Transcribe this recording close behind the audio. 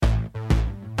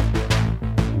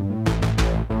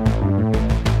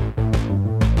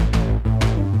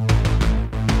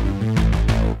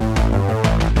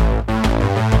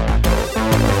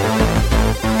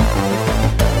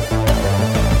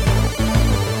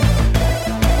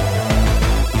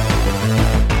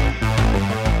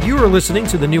are listening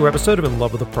to the new episode of In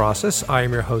Love with the Process. I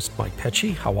am your host, Mike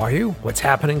Pecci. How are you? What's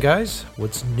happening, guys?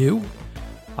 What's new?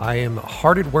 I am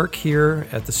hard at work here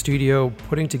at the studio,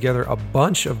 putting together a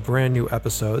bunch of brand new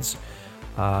episodes,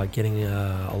 getting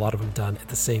a lot of them done at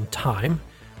the same time,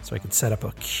 so I can set up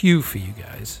a queue for you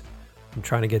guys. I'm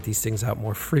trying to get these things out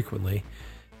more frequently.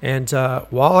 And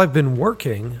while I've been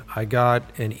working, I got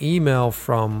an email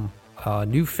from a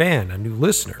new fan, a new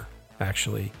listener,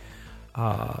 actually,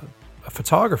 a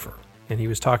photographer. And he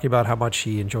was talking about how much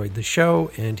he enjoyed the show,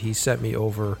 and he sent me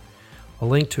over a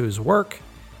link to his work.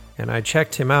 And I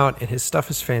checked him out, and his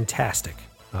stuff is fantastic.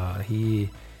 He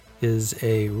is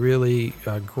a really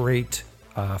great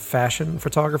fashion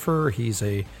photographer. He's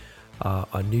a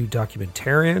new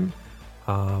documentarian,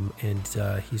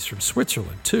 and he's from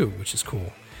Switzerland too, which is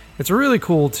cool. It's really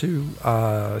cool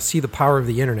to see the power of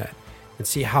the internet and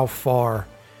see how far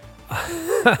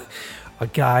a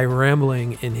guy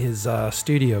rambling in his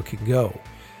studio can go.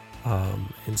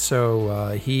 And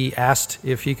so he asked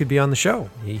if he could be on the show.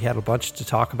 He had a bunch to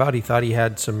talk about. He thought he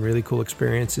had some really cool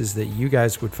experiences that you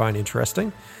guys would find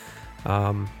interesting.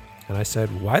 And I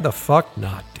said, why the fuck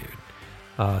not,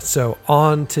 dude? So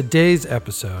on today's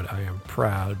episode, I am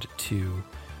proud to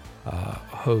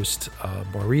host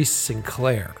Maurice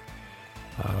Sinclair.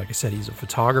 Like I said, he's a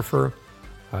photographer,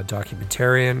 a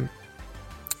documentarian.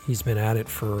 He's been at it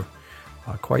for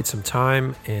quite some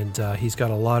time, and he's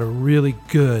got a lot of really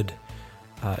good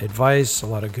advice, a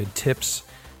lot of good tips,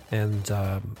 and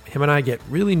him and I get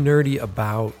really nerdy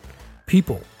about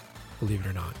people, believe it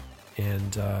or not,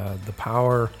 and the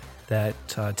power that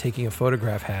taking a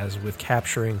photograph has with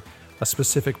capturing a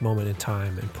specific moment in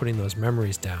time and putting those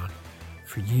memories down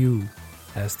for you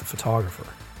as the photographer.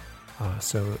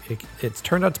 So it's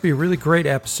turned out to be a really great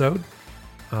episode.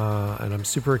 And I'm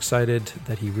super excited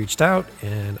that he reached out,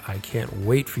 and I can't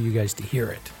wait for you guys to hear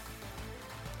it.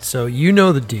 So you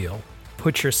know the deal.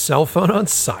 Put your cell phone on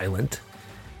silent,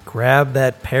 grab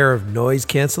that pair of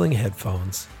noise-canceling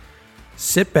headphones,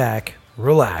 sit back,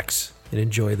 relax, and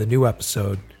enjoy the new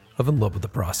episode of In Love with the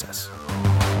Process.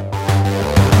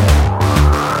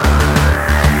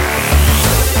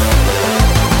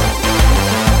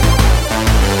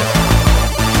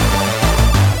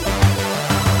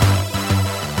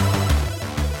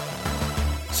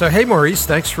 So, hey, Maurice,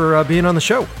 thanks for being on the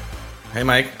show. Hey,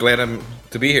 Mike, glad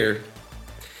to be here.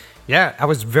 Yeah, I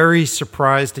was very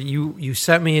surprised that you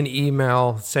sent me an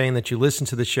email saying that you listened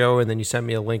to the show, and then you sent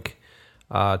me a link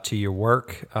to your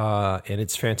work, and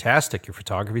it's fantastic. Your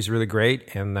photography is really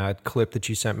great, and that clip that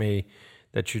you sent me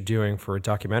that you're doing for a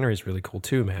documentary is really cool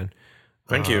too, man.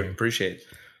 Thank you, appreciate it.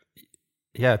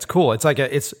 Yeah, it's cool. It's like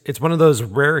it's one of those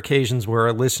rare occasions where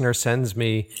a listener sends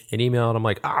me an email and I'm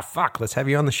like, fuck, let's have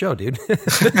you on the show, dude.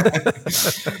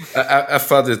 I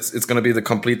thought it's going to be the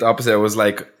complete opposite. I was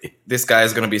like, this guy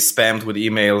is going to be spammed with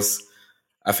emails.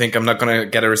 I think I'm not going to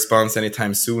get a response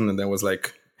anytime soon. And then was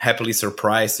like, happily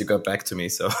surprised you got back to me.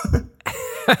 So,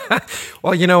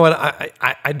 well, you know what?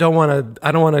 I don't want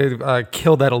to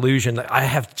kill that illusion. I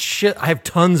have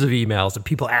tons of emails and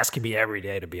people asking me every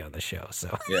day to be on the show.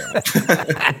 So yeah.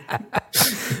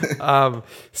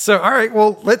 So all right.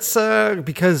 Well, let's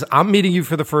because I'm meeting you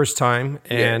for the first time,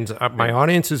 and my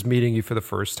audience is meeting you for the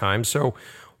first time. So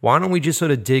why don't we just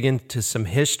sort of dig into some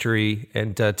history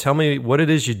and tell me what it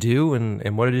is you do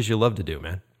and what it is you love to do,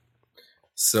 man.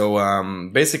 So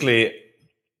basically,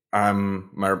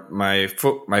 my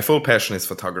full passion is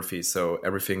photography. So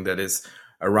everything that is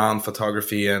around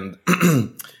photography, and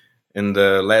in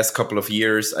the last couple of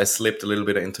years, I slipped a little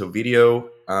bit into video.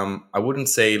 I wouldn't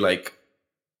say like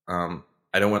I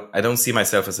don't see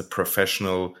myself as a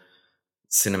professional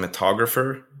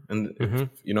cinematographer, and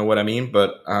you know what I mean.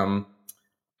 But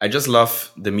I just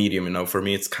love the medium. You know, for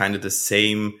me, it's kind of the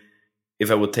same if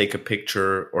I would take a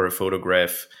picture or a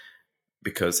photograph,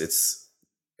 because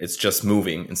it's just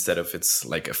moving instead of it's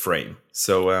like a frame.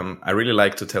 So I really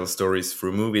like to tell stories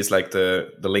through movies, like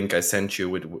the link I sent you,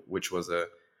 which was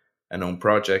an own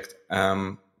project.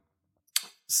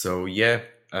 So yeah,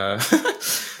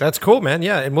 that's cool, man.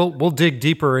 Yeah, and we'll dig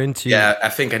deeper into. Yeah, I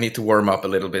think I need to warm up a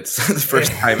little bit. The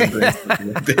first time I'm doing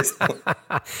something like this.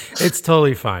 It's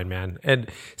totally fine, man. And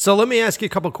so let me ask you a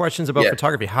couple questions about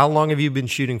photography. How long have you been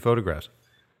shooting photographs?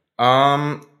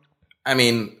 I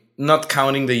mean, not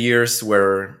counting the years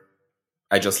where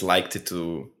I just liked it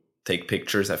to take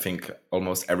pictures. I think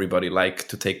almost everybody liked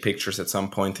to take pictures at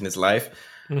some point in his life.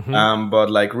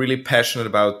 But like really passionate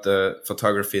about the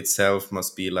photography itself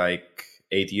must be like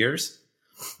 8 years.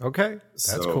 Okay.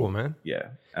 That's cool, man. Yeah.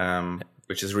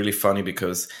 Which is really funny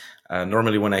because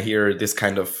normally when I hear this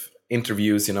kind of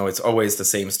interviews, you know, it's always the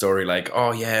same story. Like,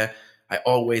 oh yeah, I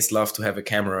always love to have a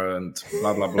camera and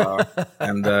blah, blah, blah.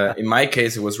 And in my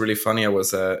case, it was really funny. I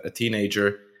was a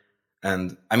teenager.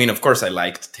 And I mean, of course, I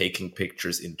liked taking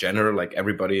pictures in general, like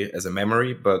everybody as a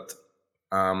memory. But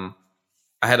I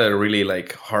had a really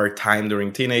like hard time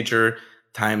during teenager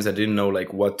times. I didn't know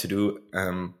like what to do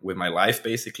with my life,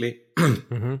 basically.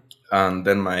 Mm-hmm. And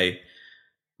then my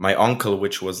uncle,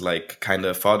 which was like kind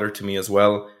of father to me as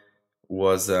well,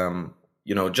 was,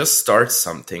 just start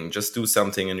something, just do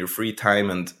something in your free time.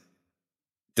 And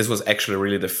this was actually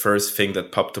really the first thing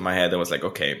that popped to my head. I was like,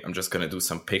 okay, I'm just going to do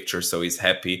some pictures so he's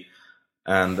happy.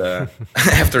 And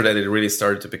after that, it really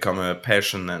started to become a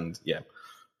passion. And yeah.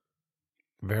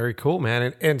 Very cool,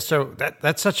 man. And so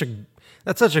that's such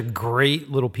a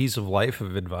great little piece of life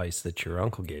of advice that your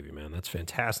uncle gave you, man. That's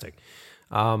fantastic.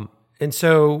 And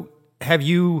so as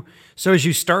you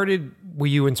started, were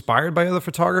you inspired by other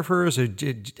photographers, or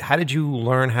how did you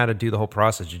learn how to do the whole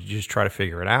process? Did you just try to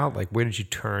figure it out? Like, where did you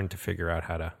turn to figure out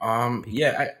how to?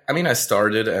 I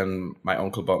started, and my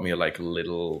uncle bought me a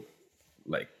little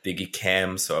digi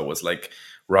cam, so I was like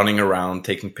running around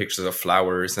taking pictures of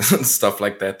flowers and stuff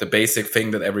like that. The basic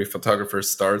thing that every photographer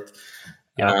starts.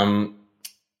 Yeah.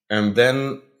 And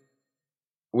then,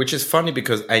 which is funny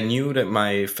because I knew that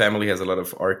my family has a lot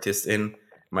of artists in.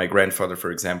 My grandfather,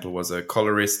 for example, was a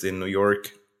colorist in New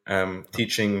York,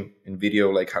 teaching in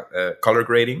video, color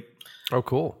grading. Oh,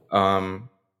 cool.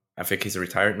 I think he's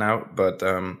retired now. But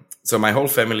so my whole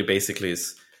family basically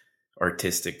is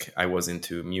artistic. I was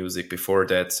into music before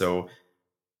that. So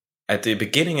at the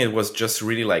beginning, it was just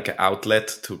really like an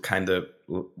outlet to kind of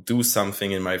do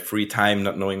something in my free time,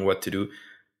 not knowing what to do.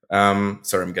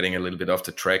 Sorry, I'm getting a little bit off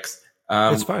the tracks.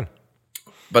 It's fine.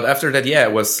 But after that,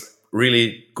 it was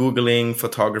really Googling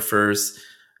photographers,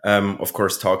 of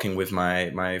course, talking with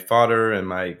my father and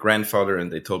my grandfather.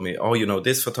 And they told me, oh,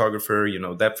 this photographer,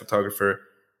 that photographer.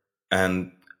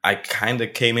 And I kind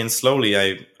of came in slowly.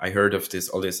 I heard of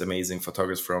all these amazing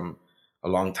photographers from a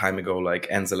long time ago, like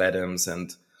Ansel Adams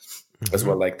and as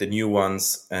well, like the new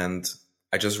ones. And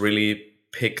I just really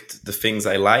picked the things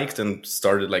I liked and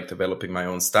started developing my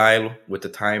own style with the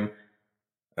time.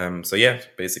 So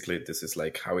basically this is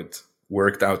how it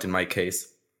worked out in my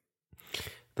case.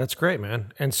 That's great,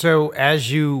 man. And so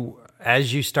as you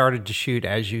started to shoot,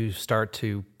 as you start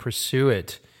to pursue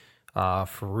it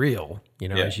for real,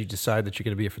 as you decide that you're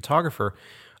going to be a photographer,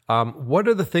 what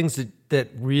are the things that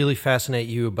really fascinate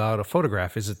you about a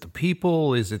photograph? Is it the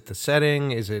people? Is it the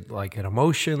setting? Is it like an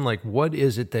emotion? Like, what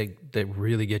is it that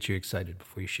really gets you excited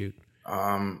before you shoot?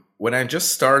 When I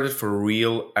just started for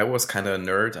real, I was kind of a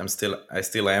nerd. I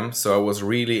still am. So I was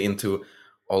really into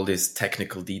all these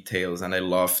technical details, and I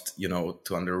loved,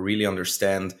 to really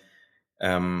understand,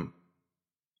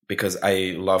 because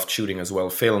I loved shooting as well,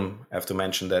 film. I have to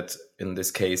mention that in this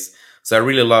case. So I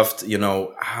really loved,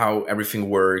 how everything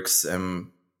works.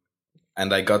 And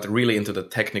I got really into the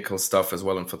technical stuff as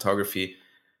well in photography,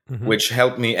 which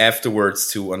helped me afterwards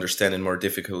to understand in more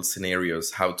difficult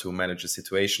scenarios how to manage a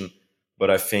situation. But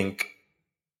I think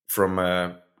from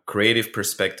a creative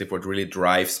perspective, what really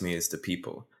drives me is the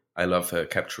people. I love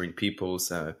capturing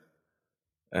people's,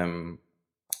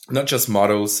 not just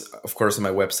models. Of course, on my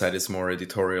website is more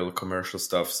editorial, commercial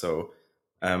stuff. So,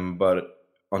 but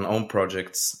on own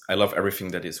projects, I love everything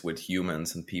that is with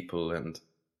humans and people and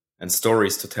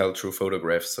stories to tell through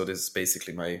photographs. So this is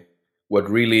basically what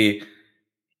really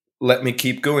let me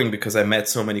keep going, because I met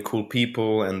so many cool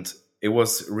people, and it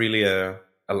was really a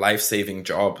life-saving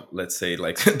job, let's say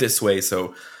this way.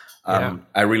 So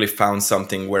I really found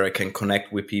something where I can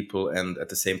connect with people and at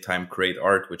the same time create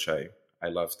art, which I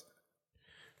loved.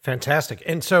 Fantastic.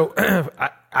 And so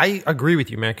I agree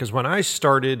with you, man, because when I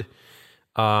started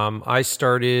in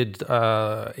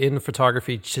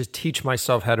photography to teach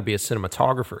myself how to be a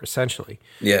cinematographer, essentially.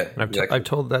 Yeah, and I've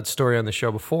told that story on the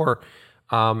show before.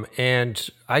 And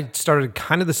I started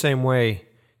kind of the same way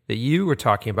that you were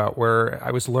talking about, where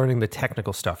I was learning the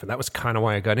technical stuff. And that was kind of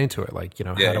why I got into it. Like,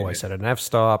 how do I set an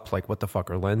f-stop? Like, what the fuck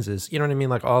are lenses? You know what I mean?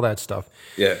 Like, all that stuff.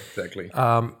 Yeah, exactly.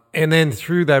 And then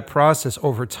through that process,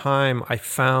 over time, I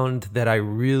found that I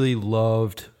really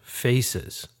loved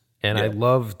faces. And I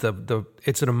love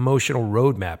it's an emotional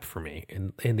roadmap for me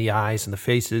in the eyes and the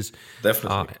faces.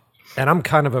 Definitely. And I'm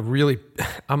kind of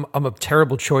I'm a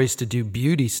terrible choice to do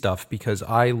beauty stuff, because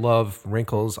I love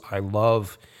wrinkles, I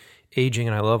love aging,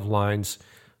 and I love lines.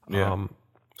 Yeah.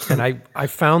 And I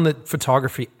found that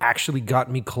photography actually got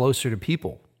me closer to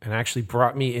people and actually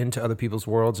brought me into other people's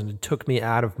worlds, and it took me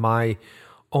out of my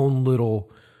own little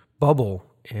bubble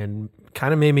and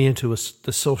kind of made me into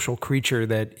the social creature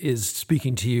that is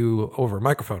speaking to you over a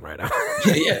microphone right now.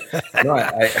 Yeah, no,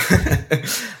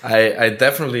 I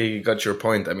definitely got your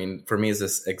point. I mean, for me, it's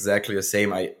just exactly the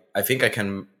same. I think I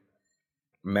can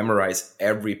memorize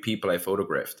every people I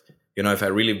photographed. You know, if I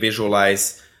really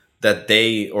visualize that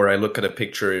day, or I look at a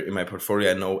picture in my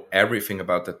portfolio, I know everything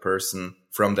about that person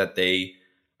from that day.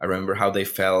 I remember how they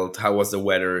felt, how was the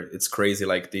weather. It's crazy.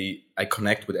 Like I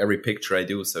connect with every picture I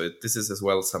do. So this is as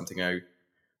well something I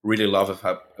really love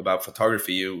about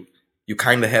photography. You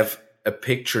kind of have a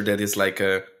picture that is like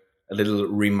a little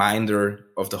reminder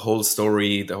of the whole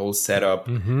story, the whole setup,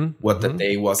 what the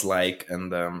day was like.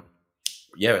 And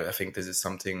yeah, I think this is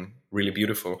something really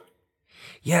beautiful.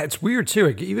 Yeah, it's weird too.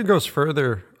 It even goes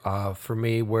further for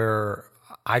me, where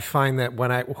I find that when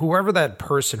whoever that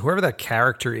person, whoever that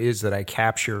character is that I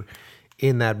capture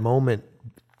in that moment,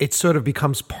 it sort of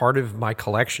becomes part of my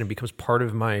collection. It becomes part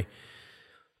of my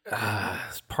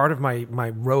my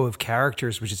row of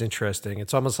characters, which is interesting.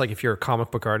 It's almost like if you're a comic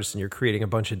book artist and you're creating a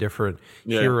bunch of different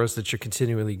heroes that you're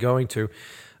continually going to.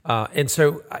 And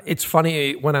so it's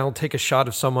funny when I'll take a shot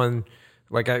of someone,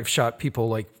 like I've shot people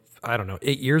like, I don't know,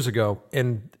 8 years ago,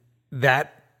 and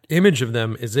that image of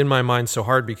them is in my mind so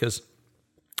hard because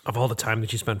of all the time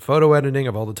that you spend photo editing,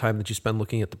 of all the time that you spend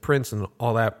looking at the prints and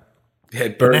all that. Yeah,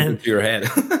 it burned into your head.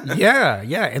 Yeah.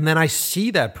 And then I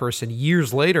see that person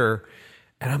years later,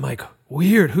 and I'm like,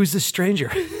 weird, who's this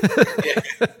stranger?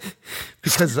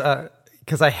 Because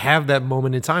I have that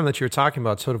moment in time that you're talking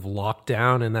about sort of locked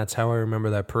down, and that's how I remember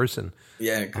that person.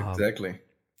 Yeah, exactly.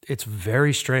 It's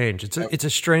very strange. It's a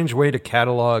strange way to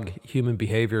catalog human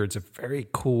behavior. It's a very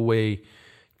cool way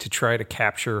to try to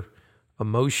capture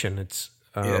emotion. It's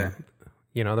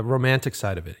you know, the romantic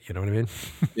side of it. You know what I mean?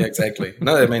 Yeah, exactly.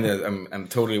 No, I mean, I'm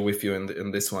totally with you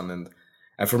in this one, and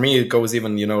for me, it goes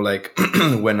even, you know, like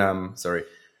when what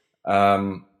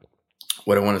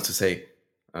I wanted to say.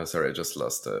 Sorry, I just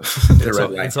lost the red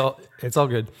line. It's all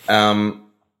good.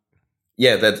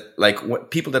 Yeah, that like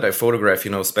what people that I photograph,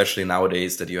 you know, especially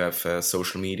nowadays that you have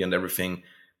social media and everything.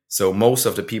 So most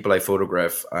of the people I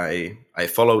photograph, I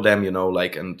follow them, you know,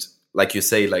 like, and like you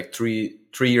say, like three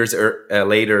years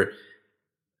later,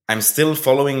 I'm still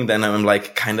following them. I'm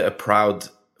like kind of a proud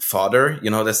father,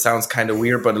 you know. That sounds kind of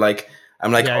weird, but like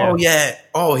I'm like,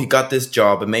 oh, he got this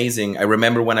job, amazing. I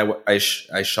remember when I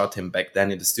shot him back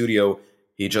then in the studio.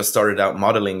 He just started out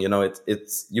modeling, you know.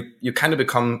 It's you kind of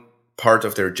become part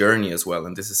of their journey as well,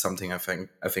 and this is something I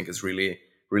think is really,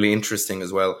 really interesting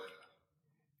as well.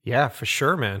 Yeah, for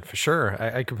sure, man, for sure.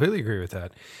 I completely agree with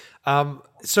that.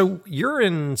 So you're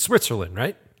in Switzerland,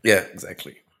 right? Yeah,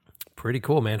 exactly. Pretty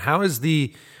cool, man. What is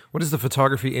the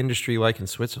photography industry like in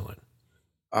Switzerland?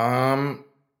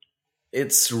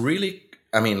 It's really,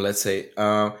 I mean, let's say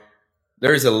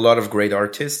there is a lot of great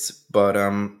artists, but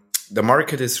the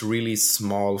market is really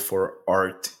small for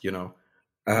art, you know.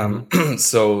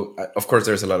 So of course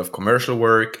there's a lot of commercial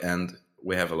work, and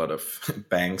we have a lot of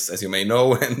banks, as you may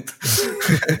know, and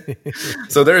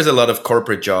so there is a lot of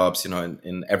corporate jobs, you know,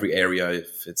 in every area,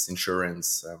 if it's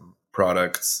insurance,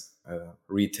 products,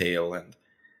 retail,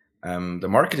 and the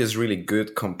market is really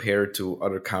good compared to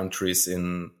other countries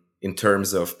in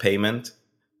terms of payment.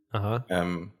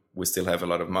 We still have a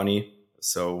lot of money,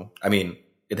 so I mean,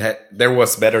 there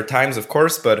was better times, of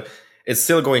course, but it's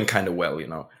still going kind of well, you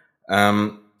know.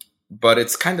 But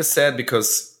it's kind of sad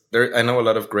because I know a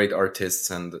lot of great artists,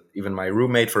 and even my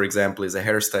roommate, for example, is a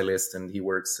hairstylist, and he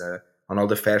works on all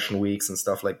the fashion weeks and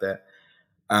stuff like that.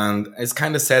 And it's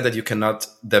kind of sad that you cannot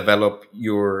develop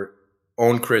your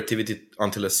own creativity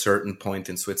until a certain point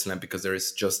in Switzerland because there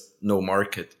is just no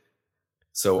market.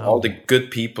 So all the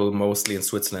good people, mostly in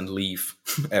Switzerland, leave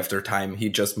after time. He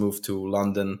just moved to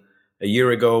London a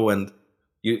year ago, and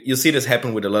you see this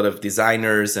happen with a lot of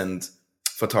designers and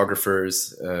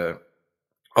photographers,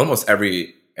 almost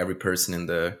every person in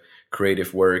the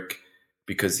creative work,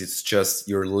 because it's just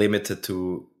you're limited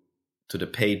to the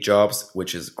paid jobs,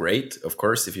 which is great, of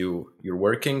course, if you're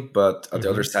working. But on the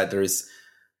other side,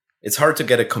 it's hard to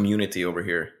get a community over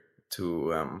here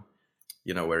to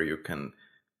you know, where you can,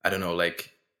 I don't know,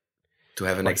 like to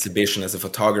have an exhibition as a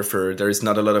photographer. There is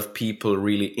not a lot of people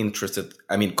really interested.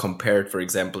 I mean, compared, for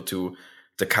example, to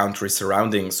the countries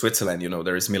surrounding Switzerland, you know,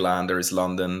 there is Milan, there is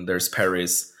London, there's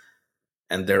Paris,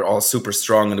 and they're all super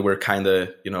strong, and we're kind of,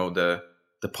 you know, the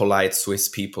polite Swiss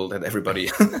people that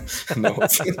everybody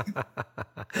knows.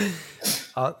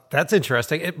 That's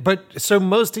interesting. But so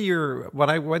most of when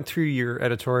I went through your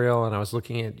editorial and I was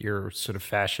looking at your sort of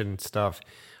fashion stuff,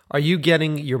 are you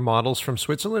getting your models from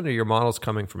Switzerland, or your models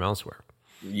coming from elsewhere?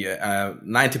 Yeah,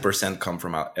 90% come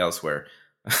from elsewhere.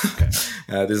 Okay.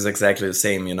 This is exactly the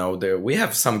same. We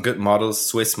have some good models,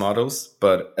 Swiss models,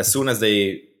 but as soon as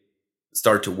they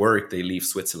start to work, they leave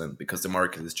Switzerland because the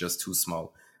market is just too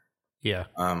small. Yeah.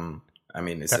 I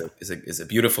mean, it's a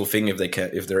beautiful thing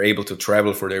if they're able to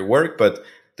travel for their work, but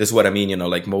this is what I mean.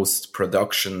 Like most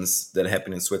productions that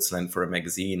happen in Switzerland for a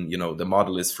magazine, the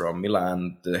model is from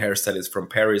Milan, the hairstyle is from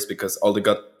Paris, because all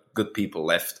the good people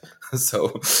left.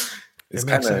 So it's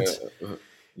kind of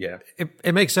yeah.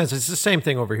 It makes sense. It's the same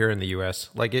thing over here in the U.S.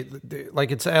 Like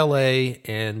it's L.A.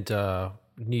 and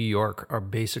New York are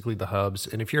basically the hubs.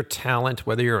 And if you're talent,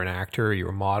 whether you're an actor or you're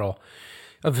a model,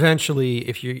 eventually,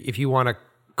 if you want to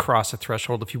cross a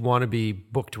threshold, if you want to be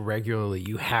booked regularly,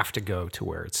 you have to go to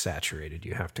where it's saturated.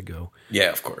 You have to go,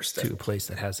 of course, to a place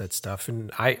that has that stuff.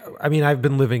 And I mean, I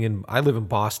live in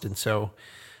Boston, so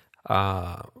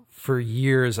for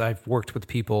years I've worked with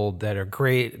people that are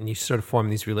great, and you sort of form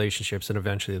these relationships, and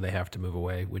eventually they have to move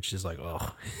away, which is like,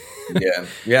 oh,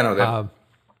 no.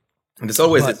 And there's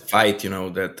always this fight,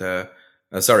 that.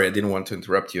 Sorry, I didn't want to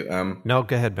interrupt you. No,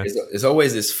 go ahead, man. There's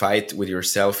always this fight with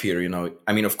yourself here,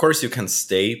 I mean, of course you can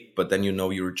stay, but then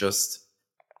you're just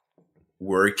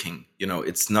working.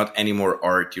 It's not anymore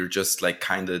art. You're just like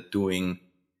kind of doing,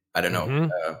 I don't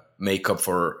know, makeup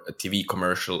for a TV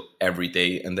commercial every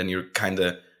day, and then you're kind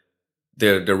of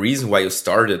the reason why you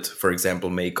started, for example,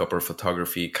 makeup or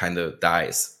photography, kind of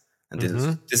dies. And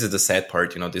this is the sad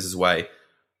part. This is why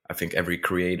I think every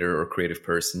creator or creative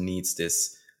person needs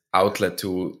this outlet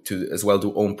to as well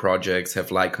do own projects, have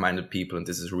like-minded people, and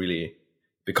this is really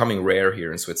becoming rare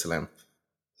here in Switzerland.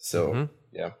 So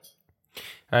yeah,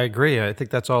 I agree. I think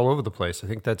that's all over the place. I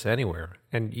think that's anywhere,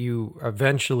 and you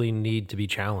eventually need to be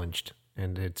challenged,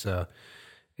 and it's a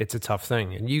tough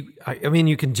thing. And I mean,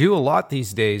 you can do a lot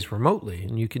these days remotely,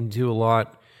 and you can do a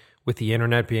lot with the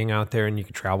internet being out there, and you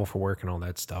can travel for work and all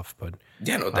that stuff. But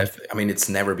definitely. I mean, it's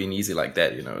never been easy like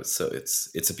that, So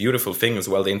it's a beautiful thing as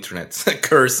well. The internet's a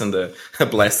curse and a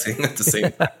blessing at the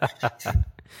same time.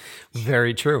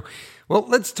 Very true. Well,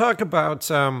 let's talk about.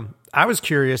 I was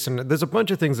curious, and there's a bunch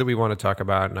of things that we want to talk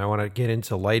about, and I want to get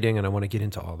into lighting, and I want to get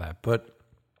into all that. But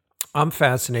I'm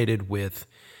fascinated with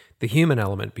the human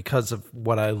element because of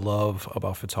what I love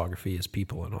about photography is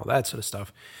people and all that sort of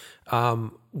stuff.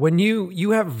 When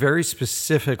you have a very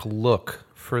specific look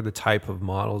for the type of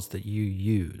models that you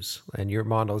use, and your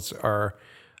models are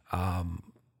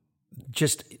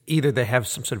just either they have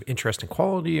some sort of interesting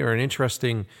quality or an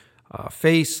interesting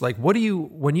face. Like, what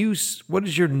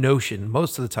is your notion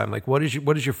most of the time? Like, what is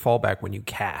your fallback when you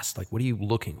cast? Like, what are you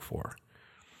looking for?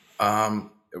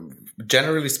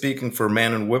 Generally speaking, for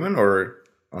men and women, or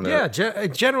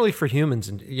generally for humans,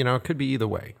 and it could be either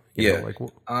way.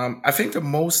 I think the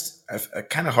most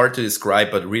kind of hard to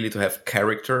describe, but really to have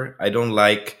character. I don't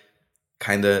like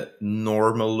kind of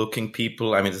normal looking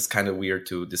people. I mean, it's kind of weird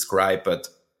to describe, but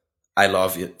I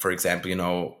love it. For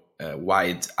example,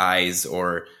 wide eyes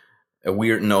or a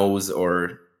weird nose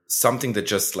or something that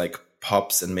just like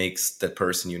pops and makes that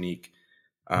person unique.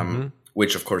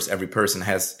 Which of course every person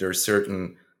has their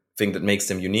certain thing that makes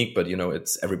them unique, but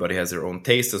everybody has their own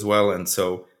taste as well. And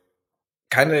so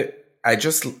kind of,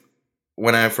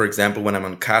 when I'm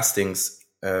on castings,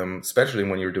 especially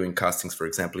when you're doing castings, for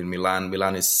example, in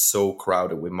Milan is so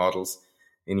crowded with models.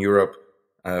 In Europe,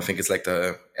 I think it's like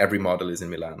every model is in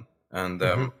Milan. And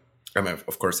I mean,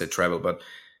 of course I travel, but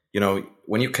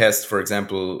when you cast, for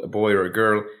example, a boy or a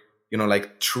girl,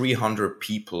 like 300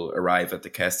 people arrive at the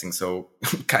casting. So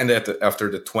kind of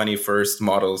after the 21st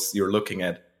models you're looking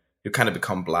at, you kind of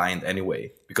become blind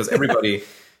anyway, because everybody,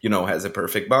 has a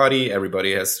perfect body.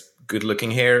 Everybody has good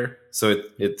looking hair. So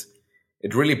it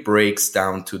really breaks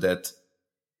down to that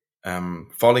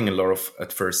falling in love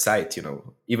at first sight,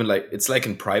 even like, it's like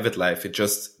in private life,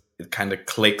 it kind of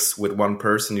clicks with one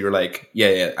person. You're like,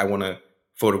 yeah, I want to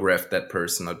photograph that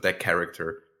person or that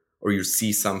character, or you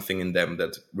see something in them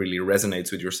that really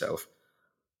resonates with yourself.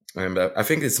 And I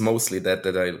think it's mostly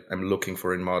that I'm looking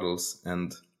for in models,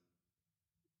 and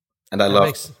I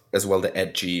love as well the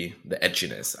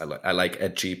edginess. I like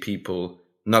edgy people,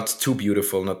 not too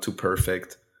beautiful, not too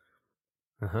perfect.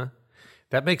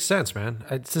 That makes sense, man.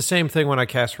 It's the same thing when I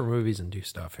cast for movies and do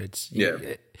stuff.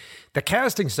 The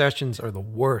casting sessions are the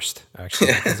worst,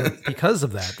 actually, because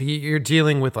of that. You're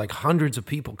dealing with like hundreds of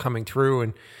people coming through,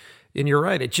 and you're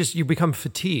right. It just, you become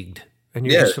fatigued, and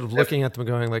you're just sort of looking at them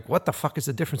going like, what the fuck is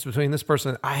the difference between this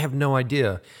person? I have no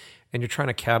idea. And you're trying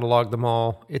to catalog them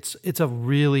all. It's a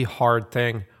really hard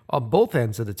thing on both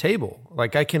ends of the table.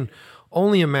 Like, I can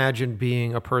only imagine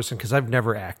being a person, because I've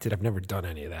never acted, I've never done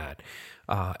any of that.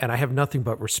 And I have nothing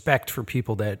but respect for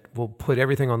people that will put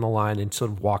everything on the line and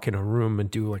sort of walk in a room and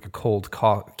do like a cold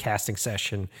casting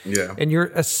session. Yeah. And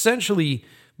you're essentially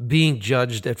being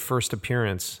judged at first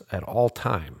appearance at all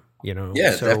time, you know?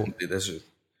 Yeah, so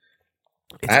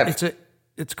definitely.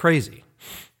 it's crazy.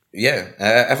 Yeah, I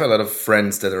have a lot of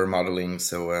friends that are modeling.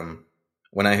 So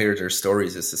when I hear their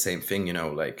stories, it's the same thing, you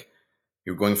know, like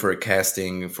you're going for a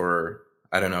casting for,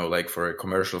 I don't know, like for a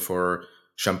commercial for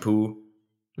shampoo.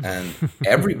 And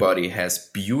everybody has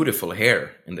beautiful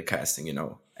hair in the casting, you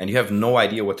know, and you have no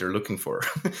idea what they're looking for.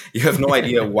 You have no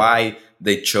idea why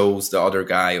they chose the other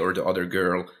guy or the other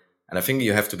girl. And I think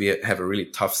you have to have a really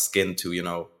tough skin to, you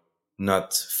know,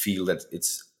 not feel that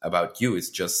it's about you. It's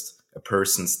just a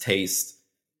person's taste,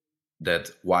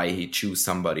 that why he choose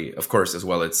somebody. Of course, as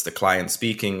well, it's the client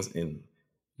speaking in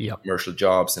commercial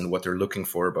jobs and what they're looking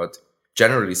for. But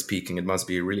generally speaking, it must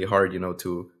be really hard, you know,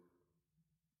 to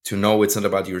know it's not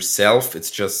about yourself.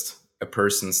 It's just a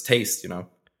person's taste, you know?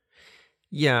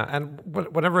 Yeah. And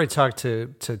whenever I talk to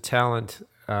talent,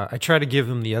 I try to give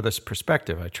them the other's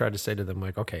perspective. I try to say to them,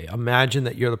 like, okay, imagine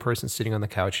that you're the person sitting on the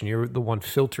couch and you're the one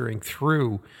filtering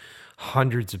through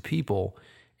hundreds of people,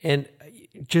 and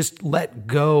just let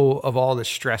go of all the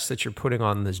stress that you're putting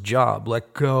on this job.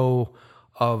 Let go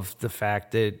of the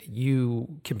fact that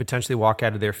you can potentially walk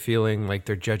out of there feeling like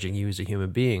they're judging you as a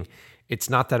human being. It's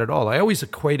not that at all. I always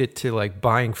equate it to like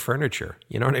buying furniture.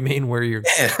 You know what I mean? Where you're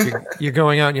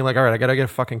going out and you're like, all right, I got to get a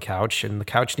fucking couch, and the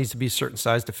couch needs to be a certain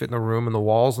size to fit in the room, and the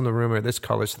walls in the room are this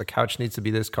color, so the couch needs to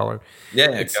be this color.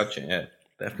 Yeah, gotcha. Yeah,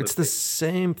 definitely. It's the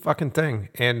same fucking thing.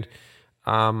 And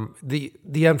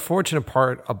the unfortunate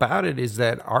part about it is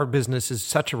that our business is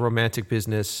such a romantic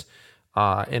business,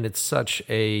 and it's such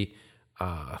a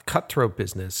cutthroat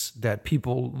business that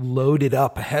people load it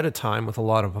up ahead of time with a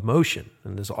lot of emotion.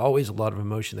 And there's always a lot of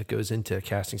emotion that goes into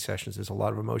casting sessions. There's a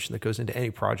lot of emotion that goes into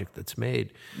any project that's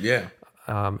made. Yeah.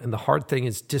 And the hard thing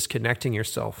is disconnecting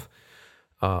yourself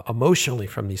emotionally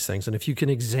from these things. And if you can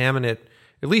examine it,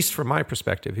 at least from my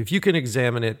perspective, if you can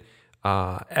examine it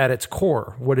at its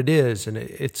core, what it is, and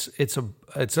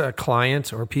it's a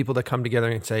client or people that come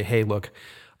together and say, hey, look,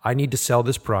 I need to sell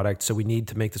this product, so we need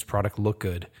to make this product look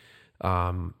good.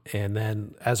 And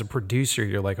then as a producer,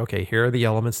 you're like, okay, here are the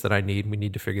elements that I need. We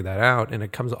need to figure that out. And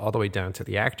it comes all the way down to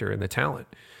the actor and the talent.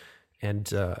 And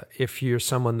if you're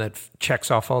someone that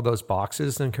checks off all those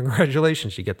boxes, then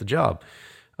congratulations, you get the job.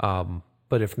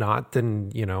 But if not, then,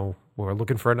 you know, we're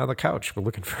looking for another couch. We're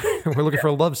looking for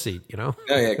a love seat, you know?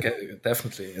 Yeah,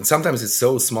 definitely. And sometimes it's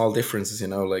so small differences, you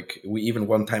know, like we even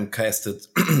one time casted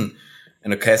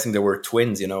in a casting, there were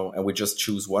twins, you know, and we just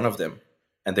choose one of them.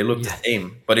 And they looked the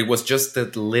same, but it was just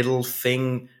that little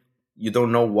thing, you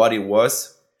don't know what it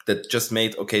was, that just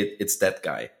made, okay, it's that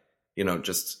guy. You know,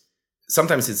 just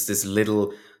sometimes it's this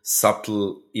little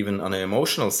subtle, even on an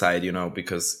emotional side, you know,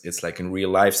 because it's like in real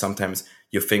life, sometimes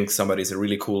you think somebody's a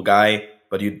really cool guy,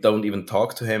 but you don't even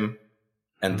talk to him.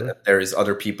 And there is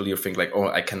other people you think like, oh,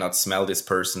 I cannot smell this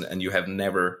person. And you have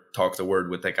never talked a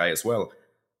word with that guy as well.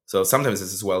 So sometimes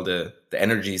it's as well the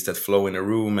energies that flow in a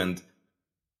room. And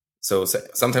so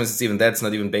sometimes it's even that's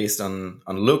not even based on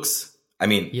looks. I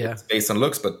mean, it's based on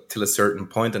looks, but till a certain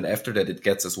point, and after that, it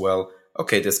gets as well.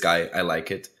 Okay, this guy, I like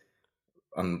it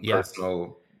on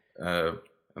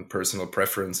personal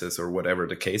preferences or whatever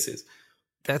the case is.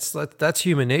 That's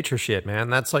human nature shit, man.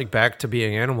 That's like back to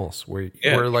being animals, where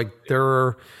like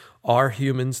there are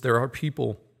humans, there are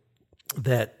people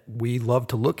that we love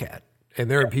to look at. And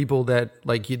there are people that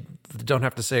like you don't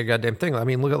have to say a goddamn thing. I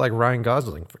mean, look at like Ryan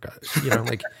Gosling, for God, you know,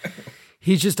 like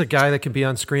he's just a guy that can be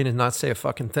on screen and not say a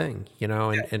fucking thing, you know,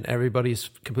 and everybody's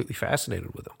completely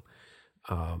fascinated with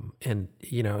him. And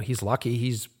you know, he's lucky.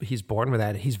 He's born with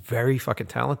that. He's very fucking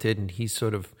talented, and he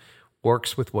sort of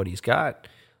works with what he's got.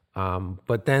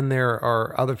 But then there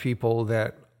are other people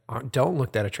that don't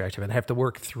look that attractive and have to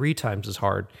work 3 times as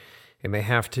hard, and they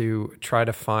have to try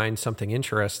to find something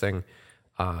interesting.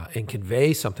 And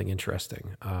convey something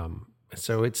interesting.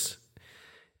 So it's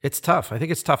tough. I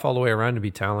think it's tough all the way around to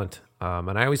be talent.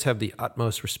 And I always have the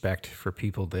utmost respect for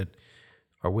people that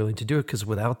are willing to do it, because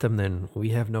without them, then we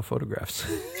have no photographs.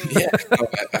 Yeah, no,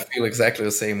 I feel exactly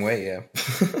the same way. Yeah,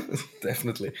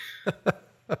 definitely.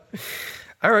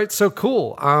 All right, so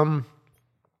cool.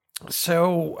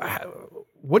 So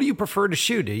what do you prefer to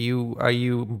shoot? Are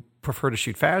you prefer to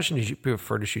shoot fashion? Do you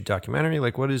prefer to shoot documentary?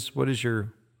 Like, what is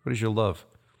your love?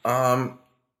 I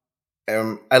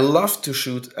loved to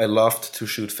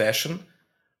shoot fashion.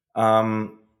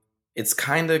 It's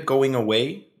kind of going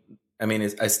away. I mean,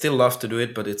 I still love to do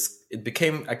it, but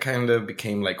I kind of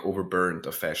became like overburdened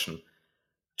of fashion.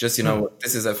 Just, you know,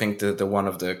 this is, I think, the one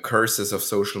of the curses of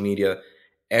social media.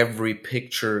 every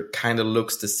picture kind of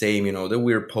looks the same, the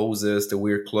weird poses, the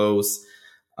weird clothes.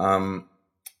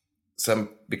 So I'm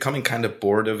becoming kind of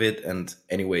bored of it. And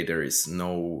anyway, there is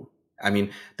no,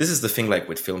 this is the thing, like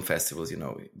with film festivals,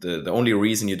 the only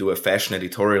reason you do a fashion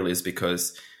editorial is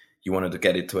because you wanted to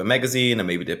get it to a magazine and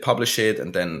maybe they publish it.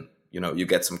 And then, you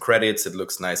get some credits. It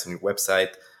looks nice on your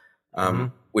website,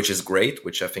 which is great,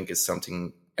 which I think is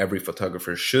something every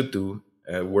photographer should do,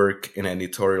 work in an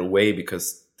editorial way,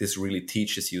 because this really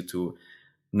teaches you to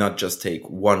not just take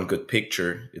one good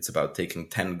picture. It's about taking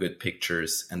 10 good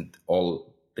pictures and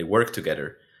all they work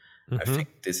together. I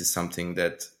think this is something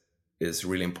that is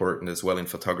really important as well in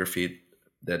photography,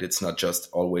 that it's not just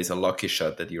always a lucky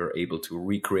shot, that you're able to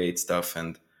recreate stuff.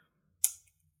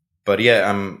 But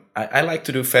yeah, I like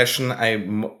to do fashion.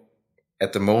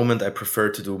 At the moment, I prefer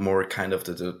to do more kind of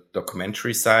the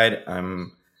documentary side.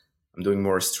 I'm doing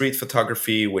more street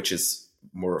photography, which is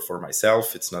more for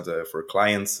myself. It's not for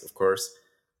clients, of course.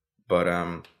 But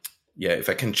yeah, if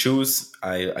I can choose,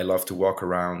 I love to walk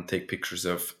around, take pictures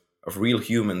of real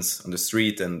humans on the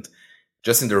street, and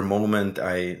just in their moment.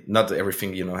 Not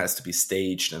everything has to be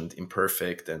staged and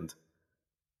imperfect, and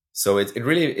so it's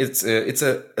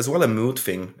as well a mood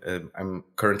thing. I'm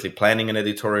currently planning an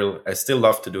editorial. I still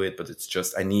love to do it, but it's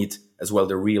just I need as well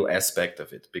the real aspect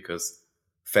of it, because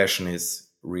fashion is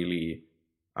really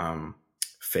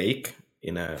fake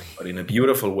in a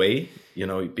beautiful way,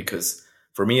 because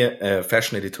for me a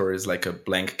fashion editorial is like a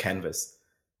blank canvas.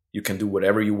 You can do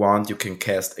whatever you want. You can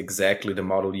cast exactly the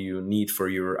model you need for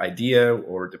your idea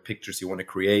or the pictures you want to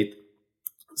create.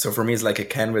 So for me, it's like a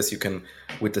canvas. You can,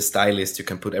 with the stylist, you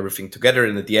can put everything together,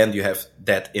 and at the end you have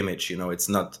that image. It's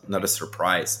not a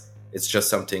surprise. It's just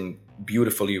something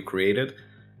beautiful you created.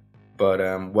 But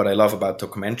what I love about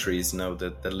documentaries,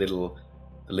 the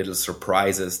little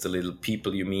surprises, the little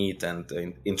people you meet, and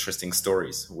the interesting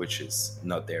stories, which is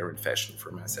not there in fashion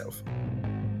for myself.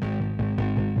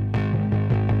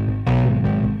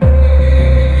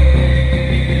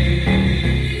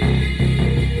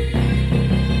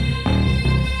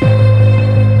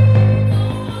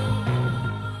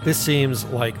 This seems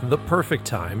like the perfect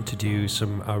time to do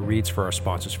some reads for our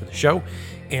sponsors for the show.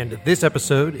 And this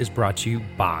episode is brought to you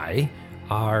by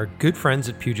our good friends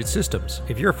at Puget Systems.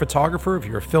 If you're a photographer, if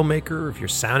you're a filmmaker, if you're a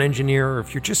sound engineer, or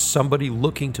if you're just somebody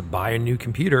looking to buy a new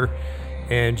computer,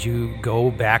 and you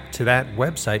go back to that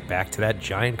website, back to that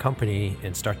giant company,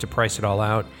 and start to price it all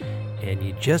out, and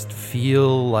you just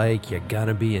feel like you're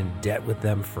gonna be in debt with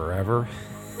them forever,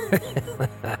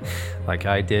 like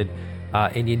I did,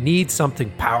 and you need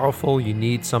something powerful, you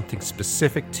need something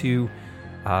specific to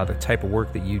the type of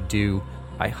work that you do,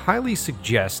 I highly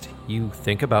suggest you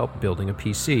think about building a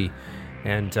PC.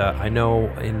 And I know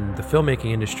in the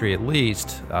filmmaking industry, at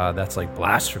least, that's like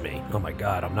blasphemy. Oh my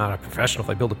God, I'm not a professional if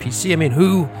I build a PC. I mean,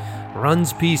 who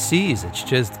runs PCs? It's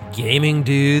just gaming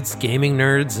dudes, gaming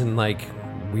nerds, and like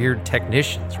weird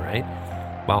technicians, right?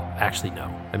 Well, actually,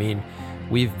 no. I mean,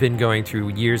 we've been going through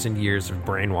years and years of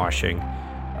brainwashing,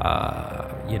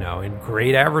 and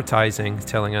great advertising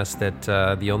telling us that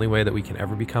the only way that we can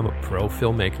ever become a pro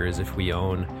filmmaker is if we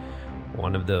own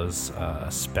one of those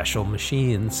special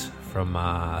machines from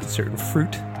a certain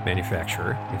fruit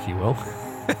manufacturer, if you will.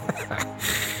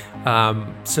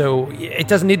 So it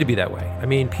doesn't need to be that way. I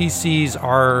mean, PCs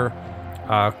are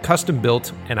custom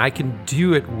built, and I can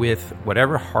do it with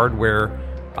whatever hardware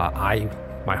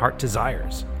my heart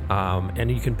desires.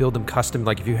 And you can build them custom.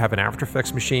 Like if you have an After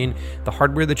Effects machine, the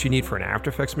hardware that you need for an After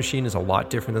Effects machine is a lot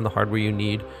different than the hardware you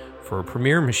need for a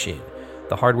Premiere machine.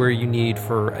 The hardware you need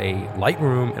for a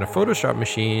Lightroom and a Photoshop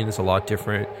machine is a lot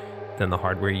different than the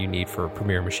hardware you need for a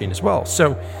Premiere machine as well.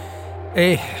 So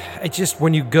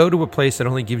when you go to a place that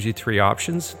only gives you 3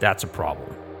 options, that's a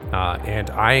problem. And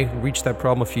I reached that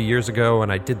problem a few years ago,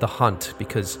 and I did the hunt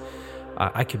because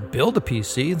I could build a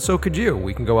PC, and so could you.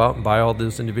 We can go out and buy all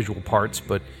those individual parts,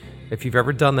 but if you've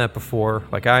ever done that before,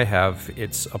 like I have,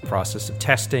 it's a process of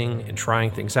testing and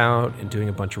trying things out and doing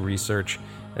a bunch of research,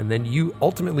 and then you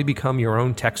ultimately become your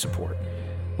own tech support,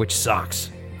 which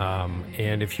sucks.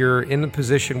 And if you're in the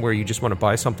position where you just want to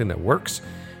buy something that works,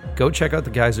 go check out the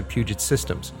guys at Puget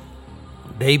Systems.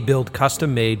 They build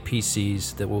custom-made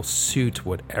PCs that will suit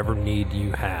whatever need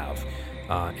you have.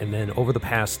 And then over the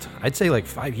past, I'd say like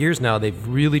 5 years now, they've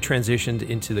really transitioned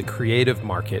into the creative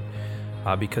market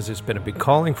because there's been a big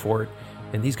calling for it.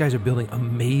 And these guys are building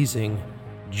amazing,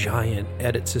 giant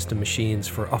edit system machines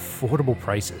for affordable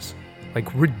prices,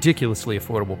 like ridiculously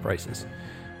affordable prices.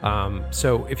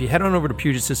 So if you head on over to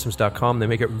PugetSystems.com, they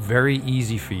make it very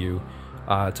easy for you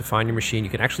to find your machine. You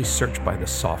can actually search by the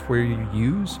software you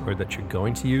use or that you're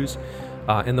going to use.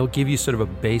 And they'll give you sort of a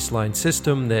baseline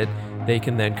system that they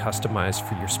can then customize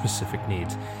for your specific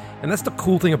needs. And that's the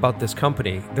cool thing about this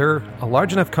company. They're a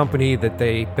large enough company that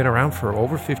they've been around for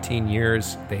over 15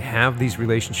 years. They have these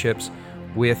relationships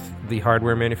with the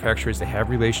hardware manufacturers. They have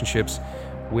relationships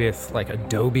with like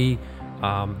Adobe.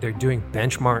 They're doing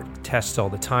benchmark tests all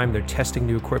the time. They're testing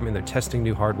new equipment. They're testing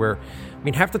new hardware. I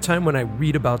mean, half the time when I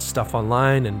read about stuff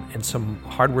online and some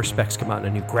hardware specs come out in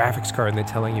a new graphics card and they're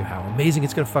telling you how amazing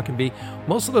it's going to fucking be,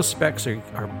 most of those specs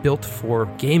are built for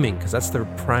gaming because that's their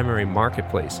primary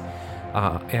marketplace.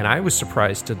 And I was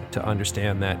surprised to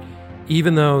understand that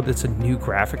even though it's a new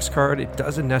graphics card, it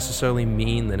doesn't necessarily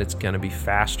mean that it's going to be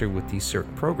faster with these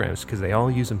certain programs because they all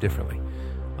use them differently.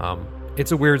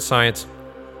 It's a weird science.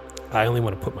 I only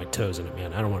want to put my toes in it,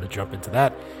 man. I don't want to jump into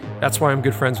that. That's why I'm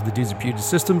good friends with the dudes at Puget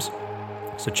Systems.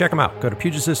 So check them out. Go to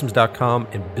PugetSystems.com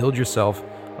and build yourself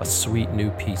a sweet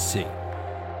new PC.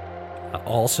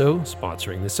 Also,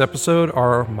 sponsoring this episode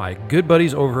are my good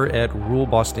buddies over at Rule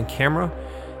Boston Camera.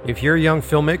 If you're a young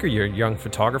filmmaker, you're a young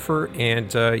photographer,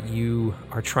 and you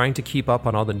are trying to keep up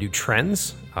on all the new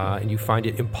trends, and you find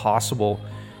it impossible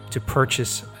to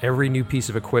purchase every new piece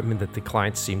of equipment that the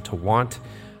clients seem to want,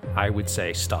 I would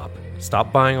say stop.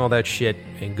 Stop buying all that shit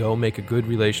and go make a good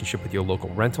relationship with your local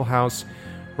rental house.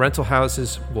 Rental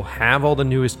houses will have all the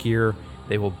newest gear.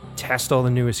 They will test all the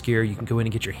newest gear. You can go in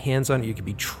and get your hands on it. You can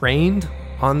be trained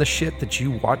on the shit that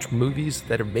you watch movies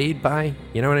that are made by.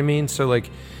 You know what I mean? So, like,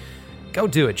 go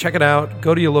do it. Check it out.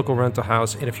 Go to your local rental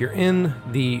house. And if you're in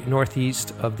the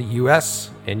northeast of the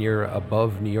U.S. and you're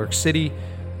above New York City,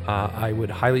 I would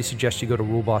highly suggest you go to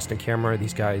Rule Boston Camera.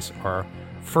 These guys are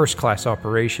first-class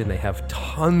operation. They have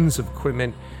tons of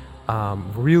equipment,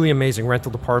 really amazing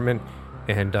rental department,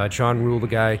 and John Rule, the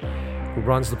guy who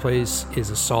runs the place, is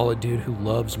a solid dude who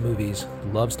loves movies,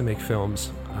 loves to make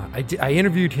films. I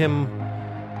interviewed him,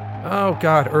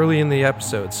 early in the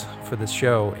episodes for this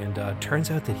show, and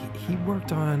turns out that he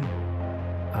worked on,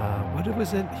 what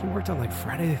was it? He worked on like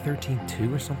Friday the 13th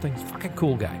 2 or something. Fucking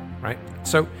cool guy, right?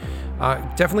 So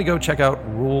definitely go check out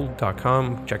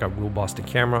Rule.com, check out Rule Boston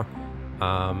Camera.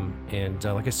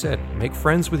 Like I said, make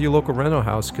friends with your local rental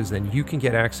house because then you can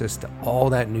get access to all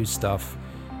that new stuff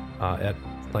at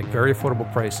like very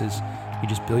affordable prices. You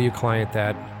just bill your client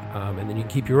that, and then you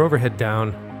keep your overhead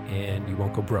down and you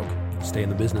won't go broke. Stay in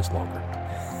the business longer.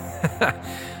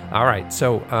 All right,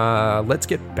 so let's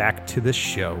get back to the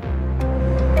show.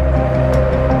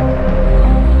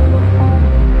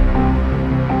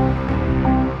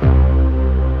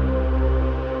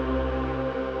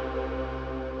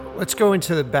 Let's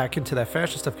go back into that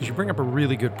fashion stuff because you bring up a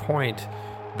really good point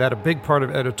that a big part of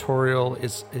editorial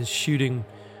is shooting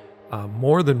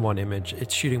more than one image.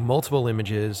 It's shooting multiple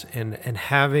images and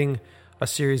having a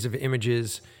series of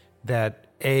images that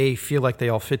A, feel like they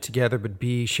all fit together, but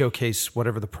B, showcase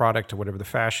whatever the product or whatever the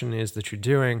fashion is that you're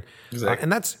doing. Exactly.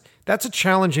 And that's a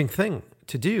challenging thing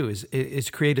to do is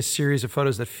create a series of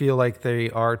photos that feel like they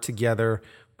are together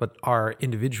but are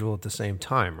individual at the same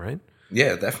time, right?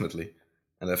 Yeah, definitely.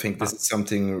 And I think this is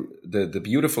something, the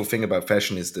beautiful thing about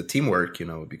fashion is the teamwork,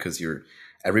 because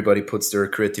everybody puts their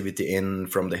creativity in,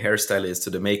 from the hairstylist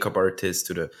to the makeup artist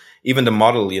to even the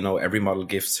model, every model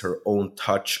gives her own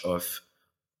touch of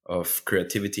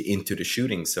creativity into the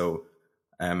shooting. So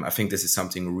I think this is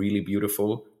something really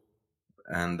beautiful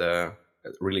and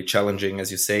really challenging, as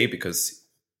you say, because,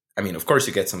 I mean, of course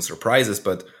you get some surprises,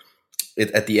 but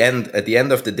at the end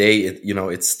of the day,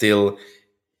 it's still,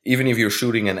 even if you're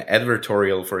shooting an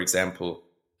advertorial, for example,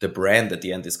 the brand at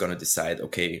the end is going to decide,